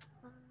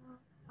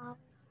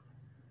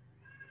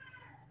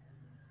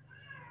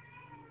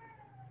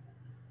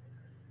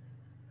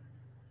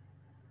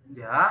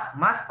 Yeah,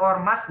 must or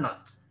must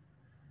not.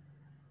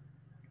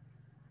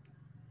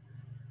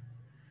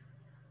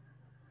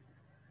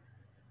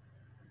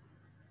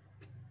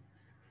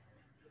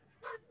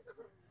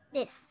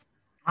 This.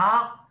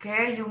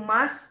 Okay, you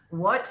must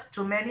watch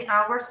too many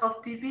hours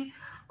of TV.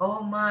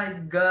 Oh my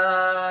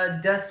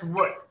God, just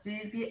watch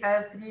TV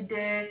every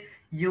day.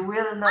 You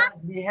will not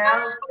be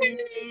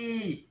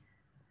healthy.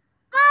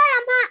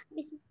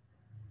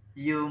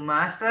 You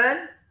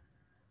mustn't.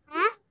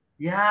 Huh?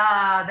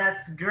 Yeah,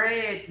 that's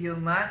great. You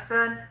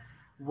mustn't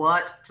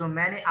watch too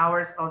many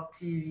hours of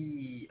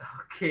TV.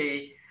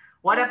 Okay.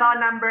 What about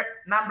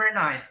number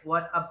nine?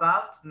 What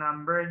about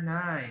number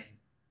nine?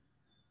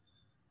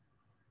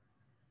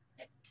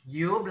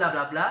 You blah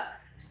blah blah.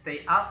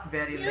 Stay up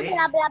very You late.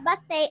 blah blah blah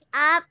stay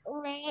up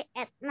late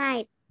at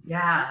night.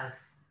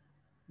 Yes.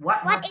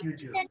 What What must is you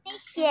do?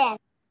 Indonesian?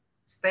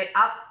 Stay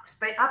up.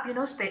 Stay up, you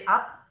know, stay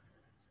up.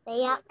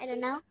 Stay up, I don't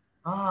know.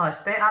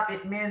 Stay up,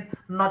 it means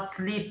not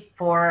sleep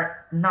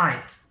for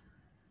night.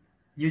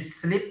 You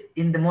sleep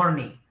in the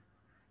morning.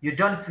 You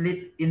don't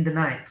sleep in the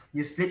night.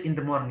 You sleep in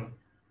the morning.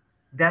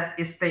 That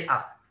is stay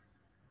up.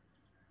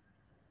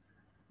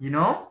 You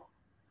know?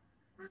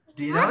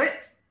 Do you know Huh?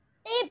 it?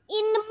 Sleep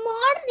in the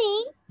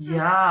morning.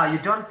 Yeah, you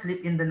don't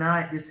sleep in the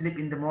night. You sleep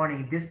in the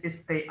morning. This is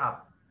stay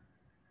up.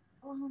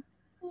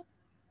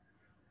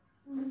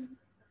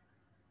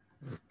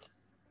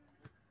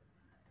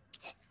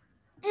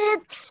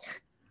 It's.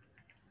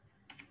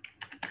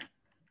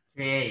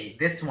 Okay,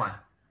 this one.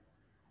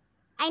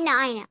 I know,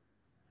 I know.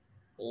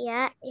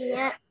 Yeah,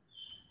 yeah,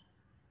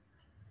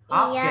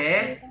 yeah,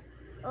 Okay. yeah.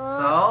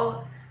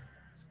 Oh,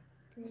 So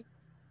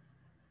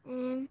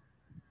and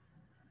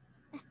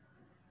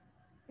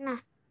nah.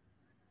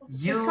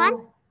 This one?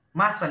 you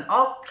mustn't.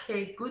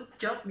 Okay, good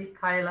job,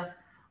 Michaela.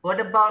 What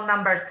about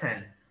number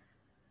 10?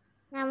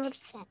 Number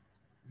 10.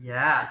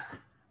 Yes.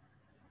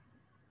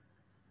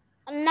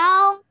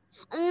 No,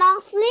 no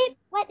sleep.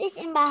 What is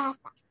in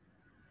bahasa?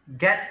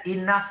 Get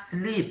enough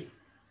sleep.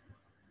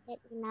 Get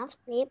enough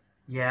sleep.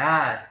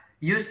 Yeah.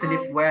 You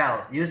sleep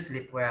well. You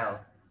sleep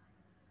well.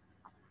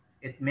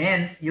 It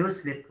means you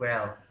sleep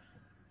well.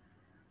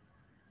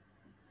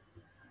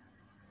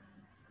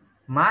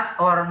 Must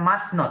or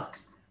must not?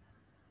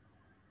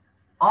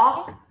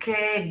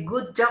 Okay,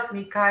 good job,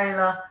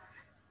 Michaela.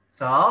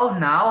 So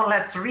now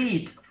let's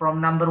read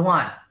from number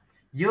 1.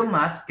 You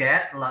must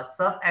get lots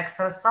of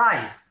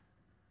exercise.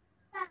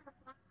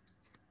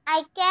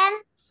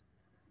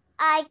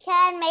 I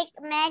can make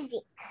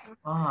magic.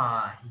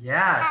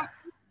 Yes.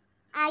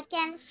 I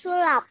can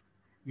sulap.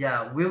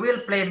 Yeah, we will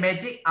play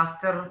magic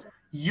after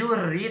you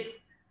read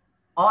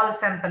all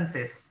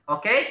sentences.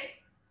 Okay?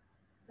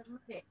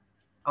 Okay.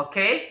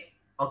 Okay?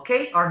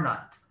 Okay or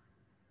not?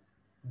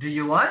 Do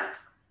you want?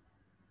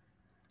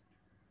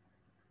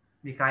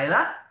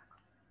 Michaela?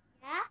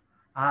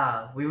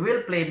 Yeah. We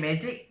will play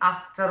magic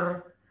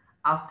after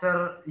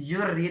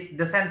you read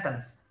the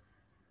sentence.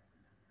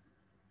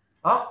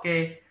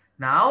 Okay.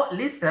 Now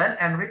listen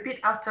and repeat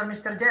after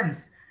Mr.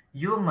 James.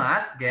 You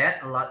must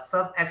get lots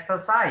of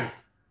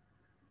exercise.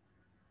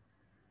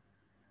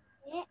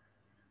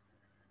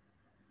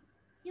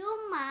 You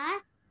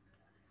must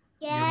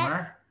You get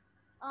must.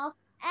 of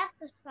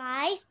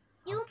exercise.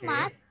 You Okay.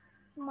 must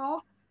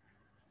smoke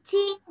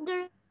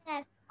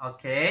cigarettes.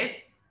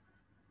 Okay.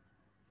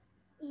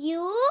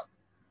 You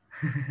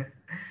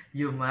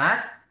You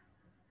must.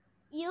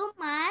 You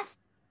must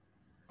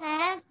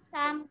have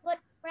some good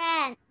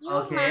friends. You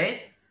must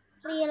Okay.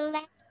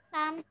 relax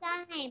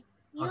sometime.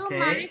 You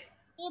must Okay.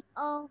 sleep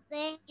all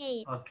day.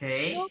 You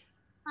Okay.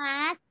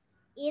 must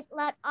eat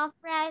lot of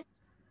fresh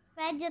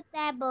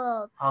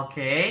vegetables.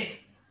 Okay.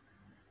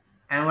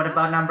 And what No,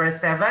 about number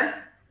 7?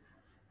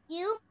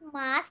 you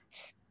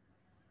must.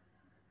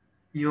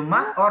 You You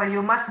must or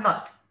you must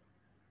not?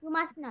 you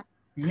must not.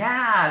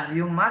 Yes,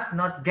 you must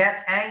not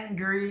get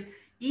angry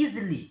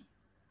easily.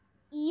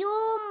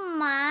 You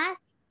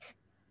must.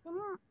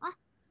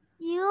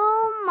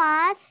 You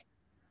must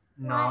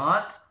watch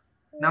Not.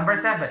 Number one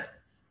 7.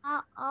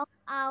 of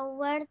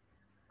hours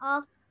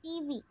of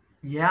TV.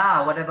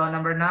 Yeah, what about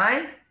number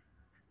 9?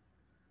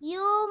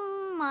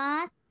 You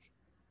must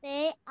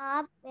stay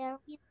up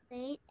very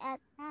late at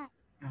night.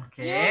 You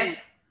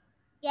Okay.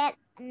 get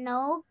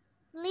no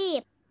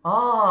sleep.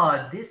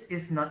 Oh, this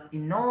is not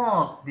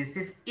enough. This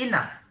is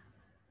enough.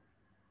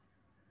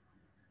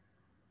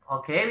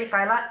 Okay,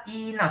 Mikaela,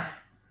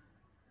 enough.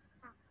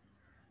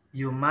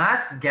 You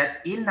must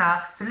get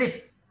enough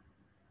sleep.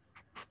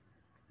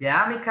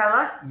 Yeah,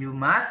 Mikaela, you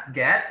must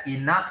get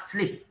enough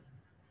sleep.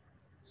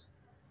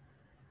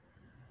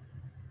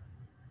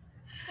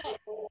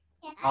 Okay.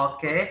 Can I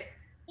Okay.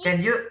 sleep?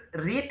 Can you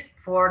read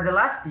for the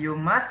last? You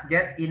must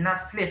get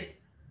enough sleep.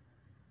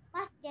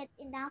 Must get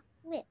enough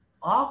sleep.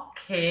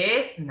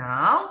 Okay,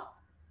 now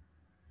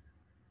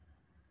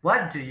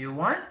what do you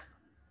want?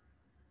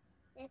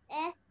 This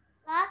is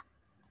look.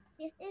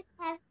 This is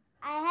have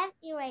I have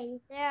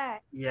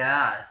eraser.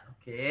 Yes,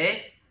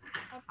 okay.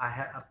 I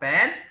have a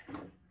pen.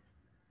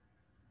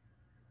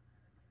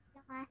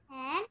 In my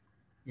hand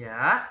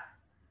Yeah.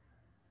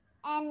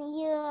 and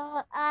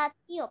you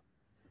tube.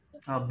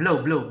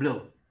 Blow, blow,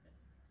 blow.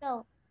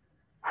 So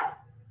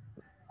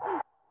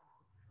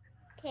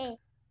okay.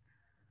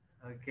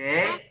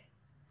 And Okay.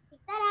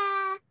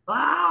 ta-da!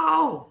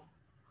 Wow!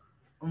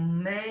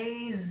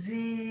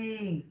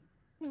 Amazing.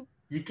 Hmm.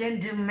 You can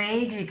do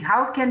magic.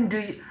 How can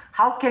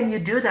you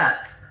do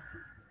that?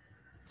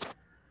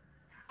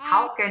 And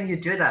How can you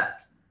do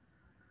that?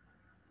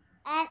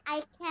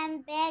 I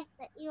can beg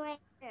the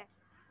eraser.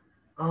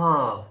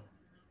 Oh,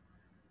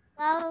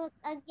 So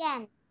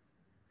again.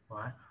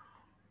 what?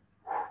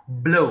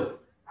 Blow.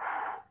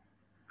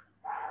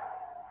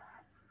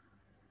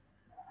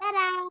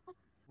 Ta-da!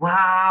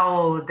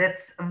 Wow,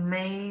 that's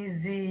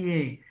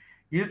amazing.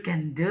 You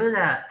can do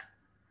that.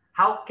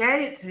 How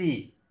can it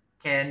be?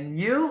 Can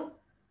you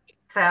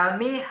tell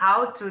me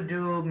how to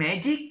do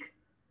magic?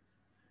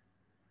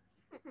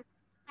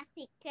 A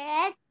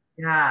secret.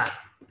 Yeah,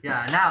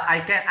 yeah. Now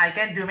I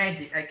can do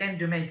magic. I can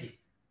do magic.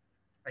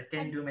 I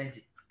can And do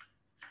magic.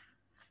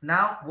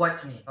 Now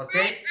watch me,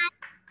 okay?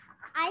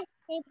 I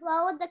say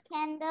blow the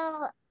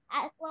candle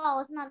at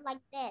close, not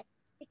like this.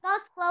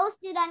 Because close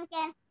you don't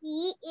can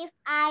see if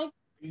I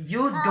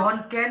You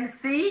don't can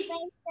see?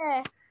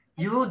 eraser.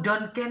 You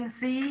don't can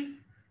see?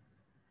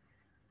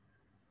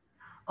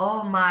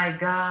 Oh my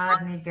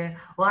God, Mika.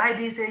 Why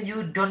do you say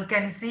you don't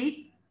can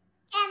see?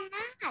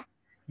 Cannot.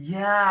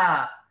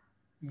 Yeah,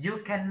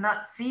 you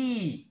cannot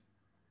see.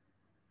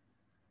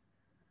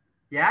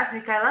 Yes,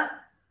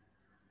 Michaela?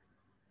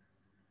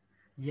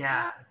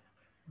 Yeah.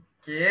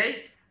 Uh,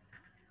 Okay.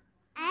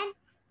 and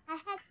I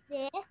have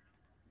this.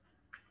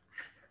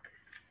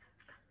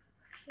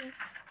 This.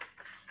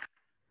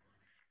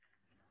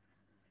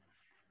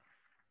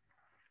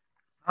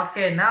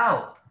 Okay,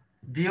 now,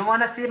 do you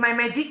want to see my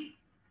magic?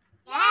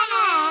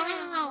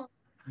 Yeah.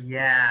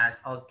 Yes.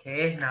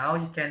 Okay, now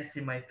you can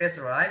see my face,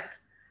 right?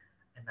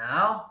 And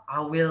now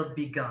I will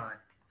be gone.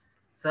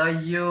 So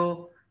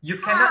you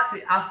cannot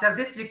see after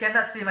this. You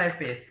cannot see my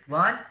face.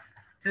 1,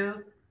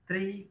 2,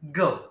 3,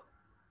 go.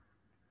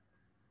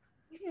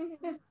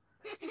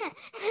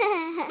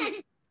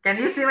 Can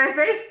you see my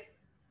face?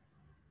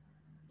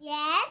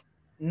 Yes.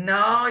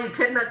 No, you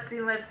cannot see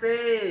my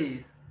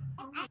face.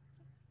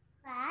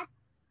 But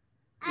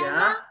I Yeah.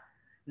 know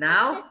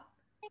Now,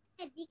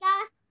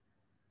 because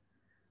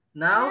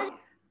I know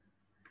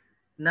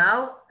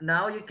now,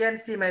 now you can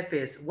see my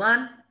face.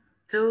 1,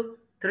 2,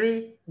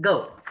 3,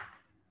 go.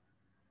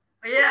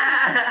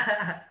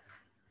 Yeah.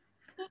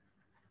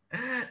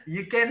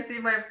 You can see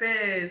my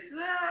face.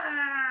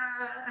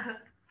 Wow.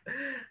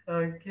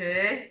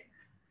 Okay.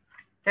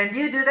 Can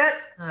you do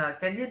that?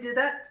 Can you do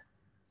that?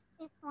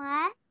 this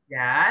one.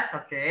 Yes.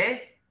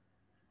 Okay.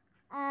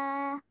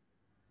 Uh,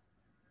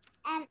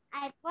 and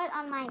I put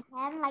on my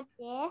hand like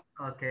this.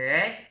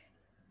 Okay.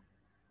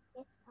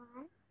 This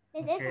one.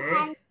 This is a Okay.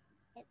 hand.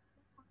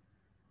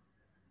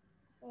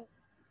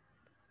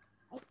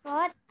 I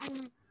put on my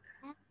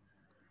hand.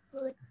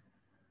 Put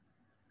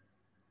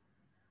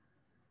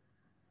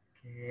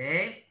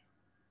Okay.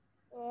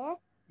 this.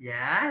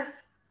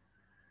 Yes.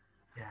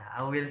 Yeah,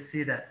 I will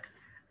see that.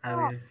 I Oh,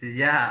 will see.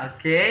 Yeah.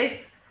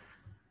 Okay.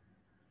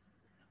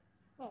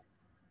 okay.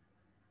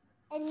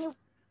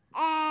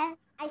 And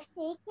I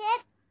shake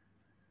it.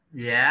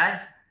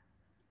 Yes.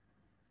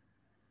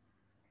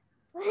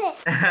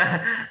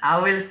 I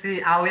will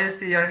see. I will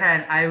see your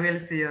hand. I will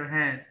see your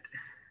hand.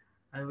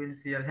 I will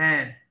see your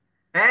hand.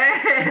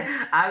 Hey,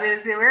 I will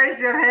see. Where is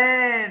your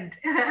hand?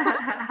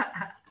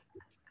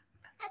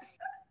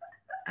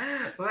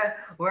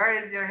 Where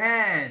is your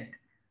hand?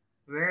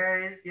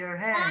 Where is your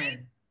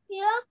hand?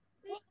 You?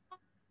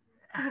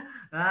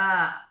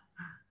 Ah,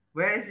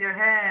 where is your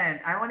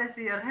hand? I want to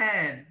see your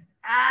hand.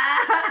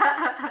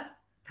 Ah,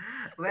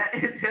 where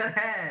is your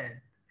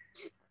hand?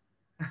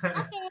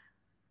 Okay.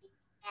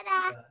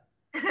 Ta-da.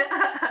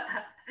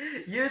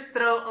 you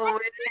throw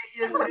away.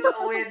 You throw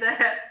away the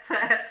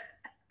headset.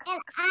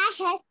 And I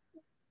have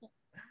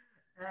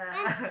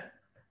Ah.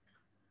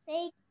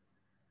 fake.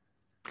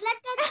 Look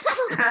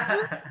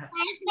at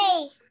my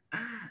face.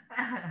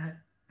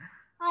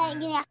 Oh,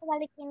 gini aku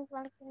balikin.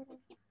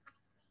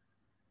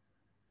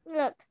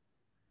 Look.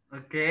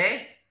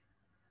 Okay.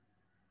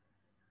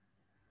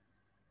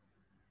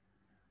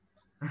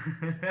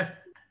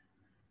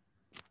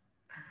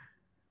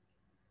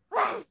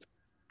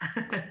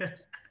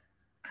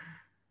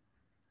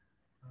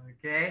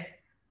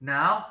 Okay.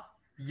 Now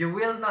you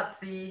will not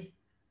see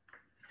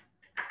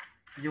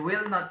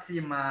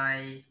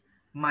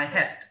my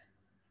head.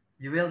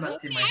 You will not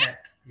see my head.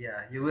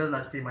 Yeah, you will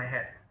not see my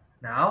head.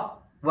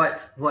 Now,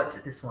 what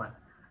this one?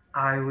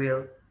 I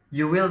will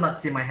you will not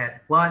see my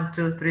head. One,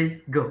 two,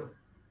 three, go.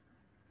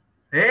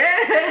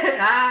 Hey,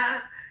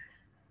 ah,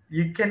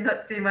 you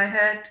cannot see my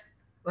head.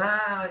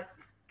 Wow.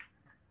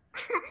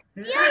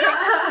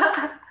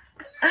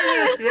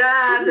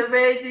 Yeah, the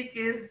magic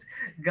is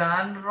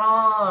gone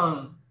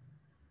wrong.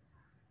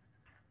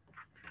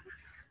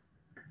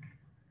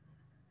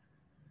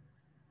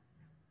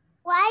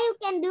 Why you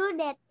can do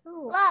that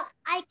too? Look,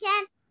 I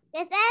can.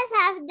 This is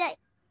have the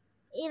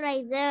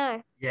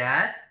eraser.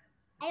 Yes.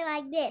 I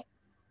like this.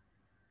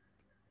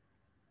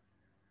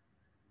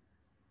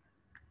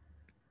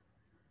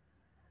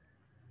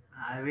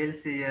 I will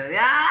see you.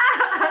 Yeah.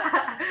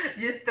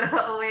 You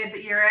throw away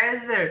the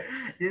eraser.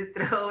 You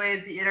throw away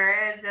the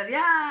eraser.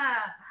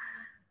 Yeah.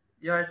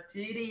 You're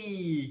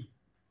cheating.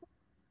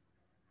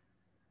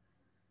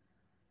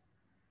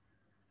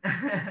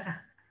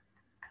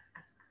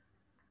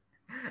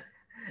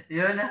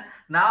 You know,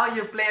 now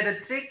you play the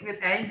trick with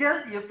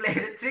Angel. You play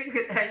the trick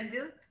with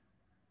Angel.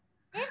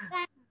 This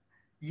one.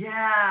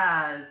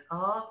 Yes.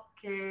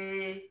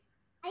 Okay.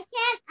 I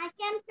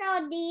can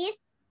throw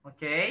this.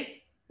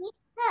 Okay.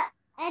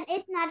 And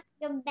it's not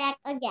come back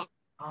again.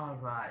 All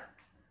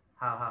right.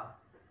 How?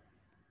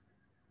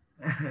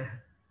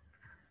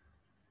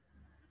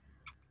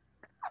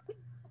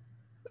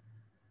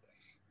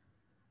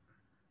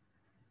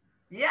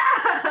 Yeah.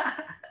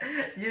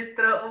 You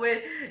throw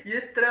away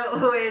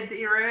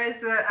the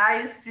eraser.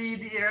 I see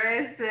the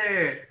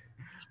eraser.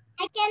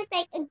 I can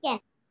take again.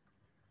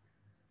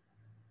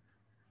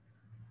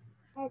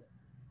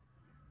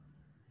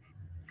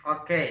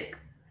 Okay.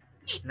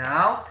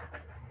 Now,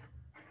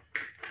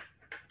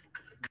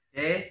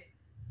 okay.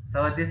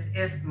 So this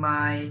is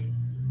my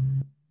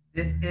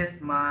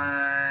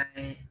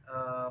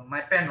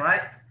pen,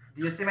 right?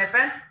 Do you see my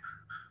pen?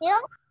 You?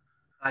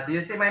 Do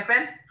you see my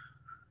pen?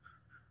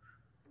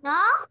 No?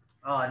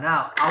 Oh,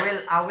 now I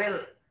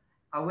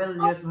will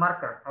use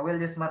marker. I will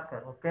use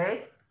marker.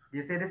 Okay. Do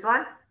you see this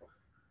one?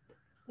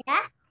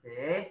 Yeah.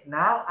 Okay.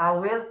 Now I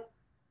will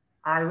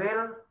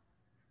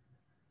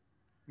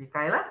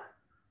Mikaela.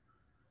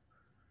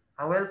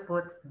 I will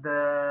put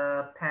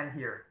the pen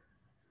here.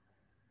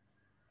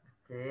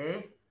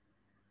 Okay.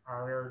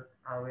 I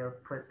will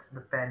put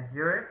the pen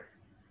here.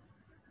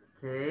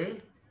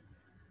 Okay.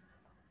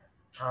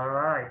 All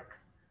right.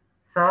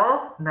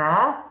 So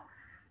now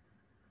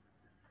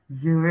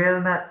you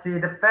will not see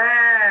the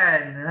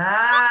pen.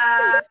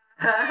 Ah.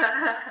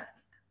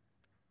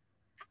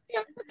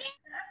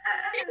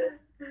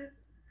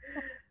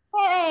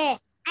 Wait.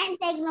 I'm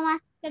taking the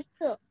master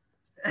too.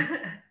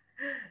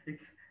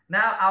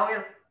 Now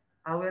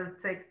I will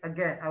take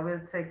again. I will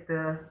take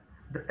the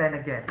pen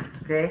again.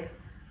 Okay.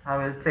 I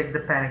will take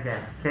the pen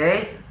again.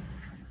 Okay.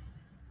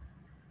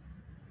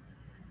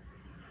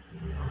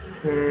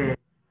 Okay.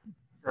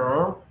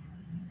 So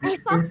this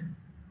I found. is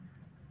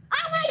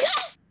Oh my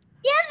gosh!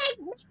 You're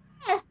like this.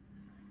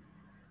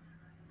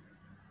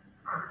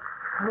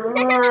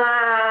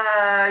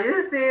 You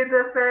see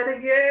the pen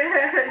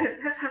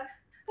again.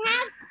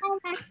 Have a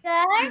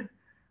master.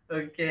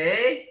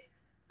 Okay.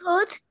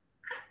 Good.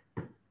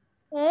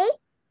 Okay.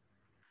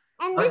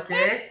 And this is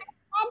Okay.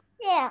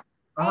 pencil.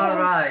 All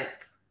right.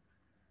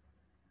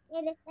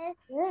 This is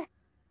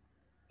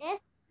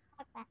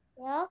a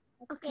pencil.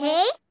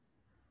 Okay.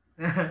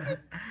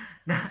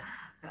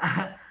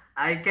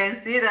 I can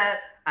see that.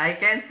 I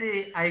can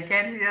see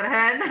your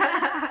hand.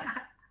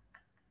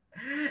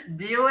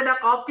 Do you wanna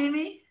copy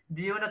me?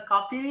 Do you wanna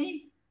copy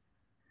me?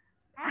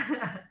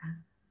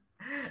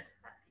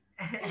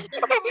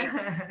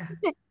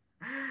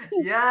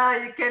 Yeah,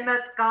 you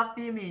cannot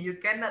copy me. You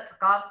cannot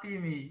copy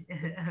me.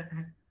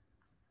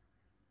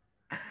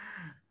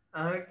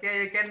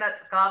 Okay, you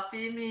cannot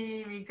copy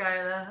me,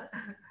 Mikaela.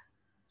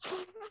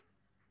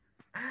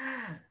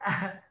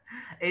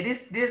 It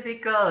is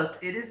difficult.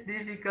 It is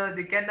difficult.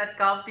 You cannot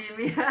copy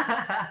me.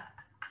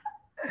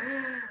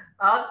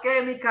 Okay,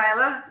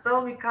 Mikaela.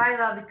 So,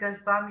 Mikaela, because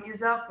time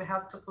is up, we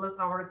have to close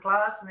our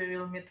class. We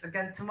will meet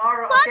again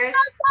tomorrow, okay?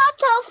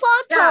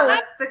 Yeah, Photo.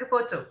 let's take a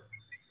photo.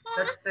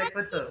 Let's take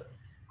photo. Okay,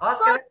 let's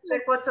Photo.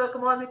 take photo.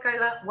 Come on,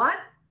 Mikaela. One,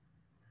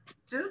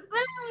 two,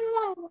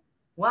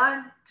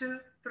 one, two,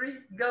 three,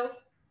 go.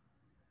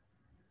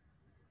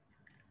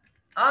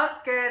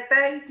 Okay,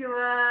 thank you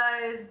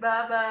guys.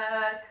 Bye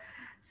bye.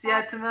 See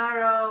you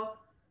tomorrow.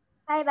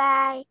 Bye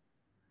bye.